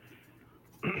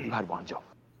 You had 1 job.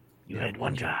 You had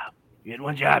 1 job. You had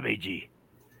 1 job, AG.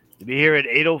 To be here at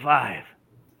 8:05.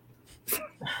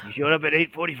 You showed up at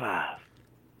 8:45.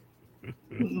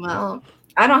 Well,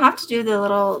 I don't have to do the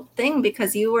little thing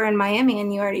because you were in Miami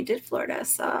and you already did Florida.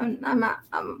 So I'm not.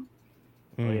 Oh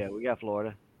yeah, we got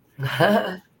Florida,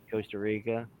 Costa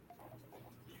Rica.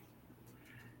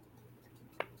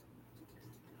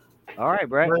 All right,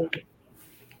 Brett.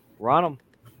 Run them.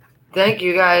 Thank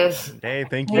you, guys. Hey,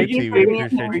 thank you, Thank you T. for We being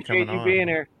appreciate here. you Appreciate coming you on. being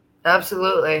here.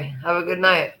 Absolutely. Have a good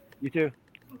night. You too.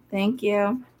 Thank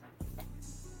you.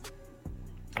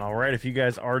 All right, if you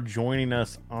guys are joining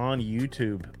us on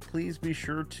YouTube, please be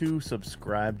sure to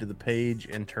subscribe to the page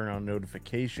and turn on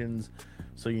notifications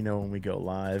so you know when we go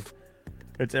live.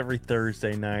 It's every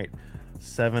Thursday night,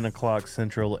 7 o'clock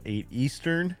Central, 8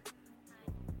 Eastern.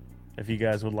 If you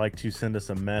guys would like to send us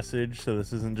a message, so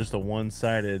this isn't just a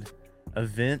one-sided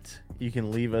event, you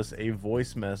can leave us a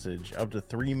voice message up to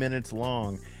 3 minutes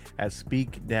long at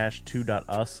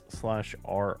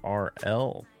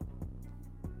speak-2.us/RRL.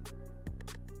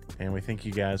 And we thank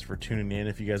you guys for tuning in.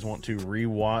 If you guys want to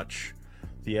rewatch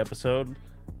the episode,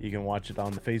 you can watch it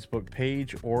on the Facebook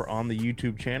page or on the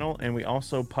YouTube channel. And we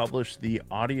also publish the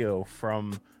audio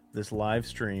from this live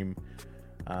stream.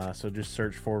 So just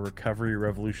search for Recovery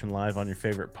Revolution Live on your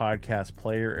favorite podcast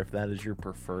player if that is your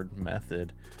preferred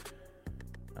method.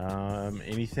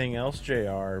 Anything else,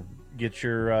 JR? Get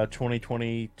your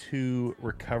 2022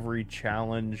 Recovery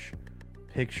Challenge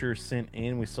picture sent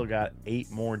in. We still got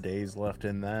 8 more days left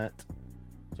in that,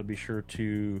 so be sure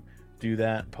to do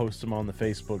that. Post them on the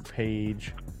Facebook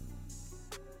page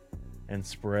and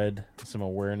spread some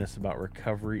awareness about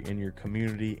recovery in your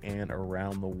community and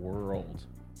around the world.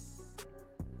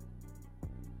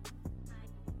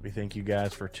 We thank you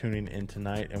guys for tuning in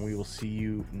tonight, and we will see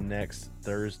you next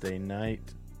Thursday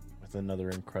night with another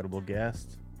incredible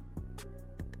guest.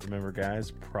 Remember,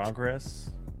 guys, progress,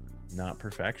 not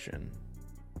perfection.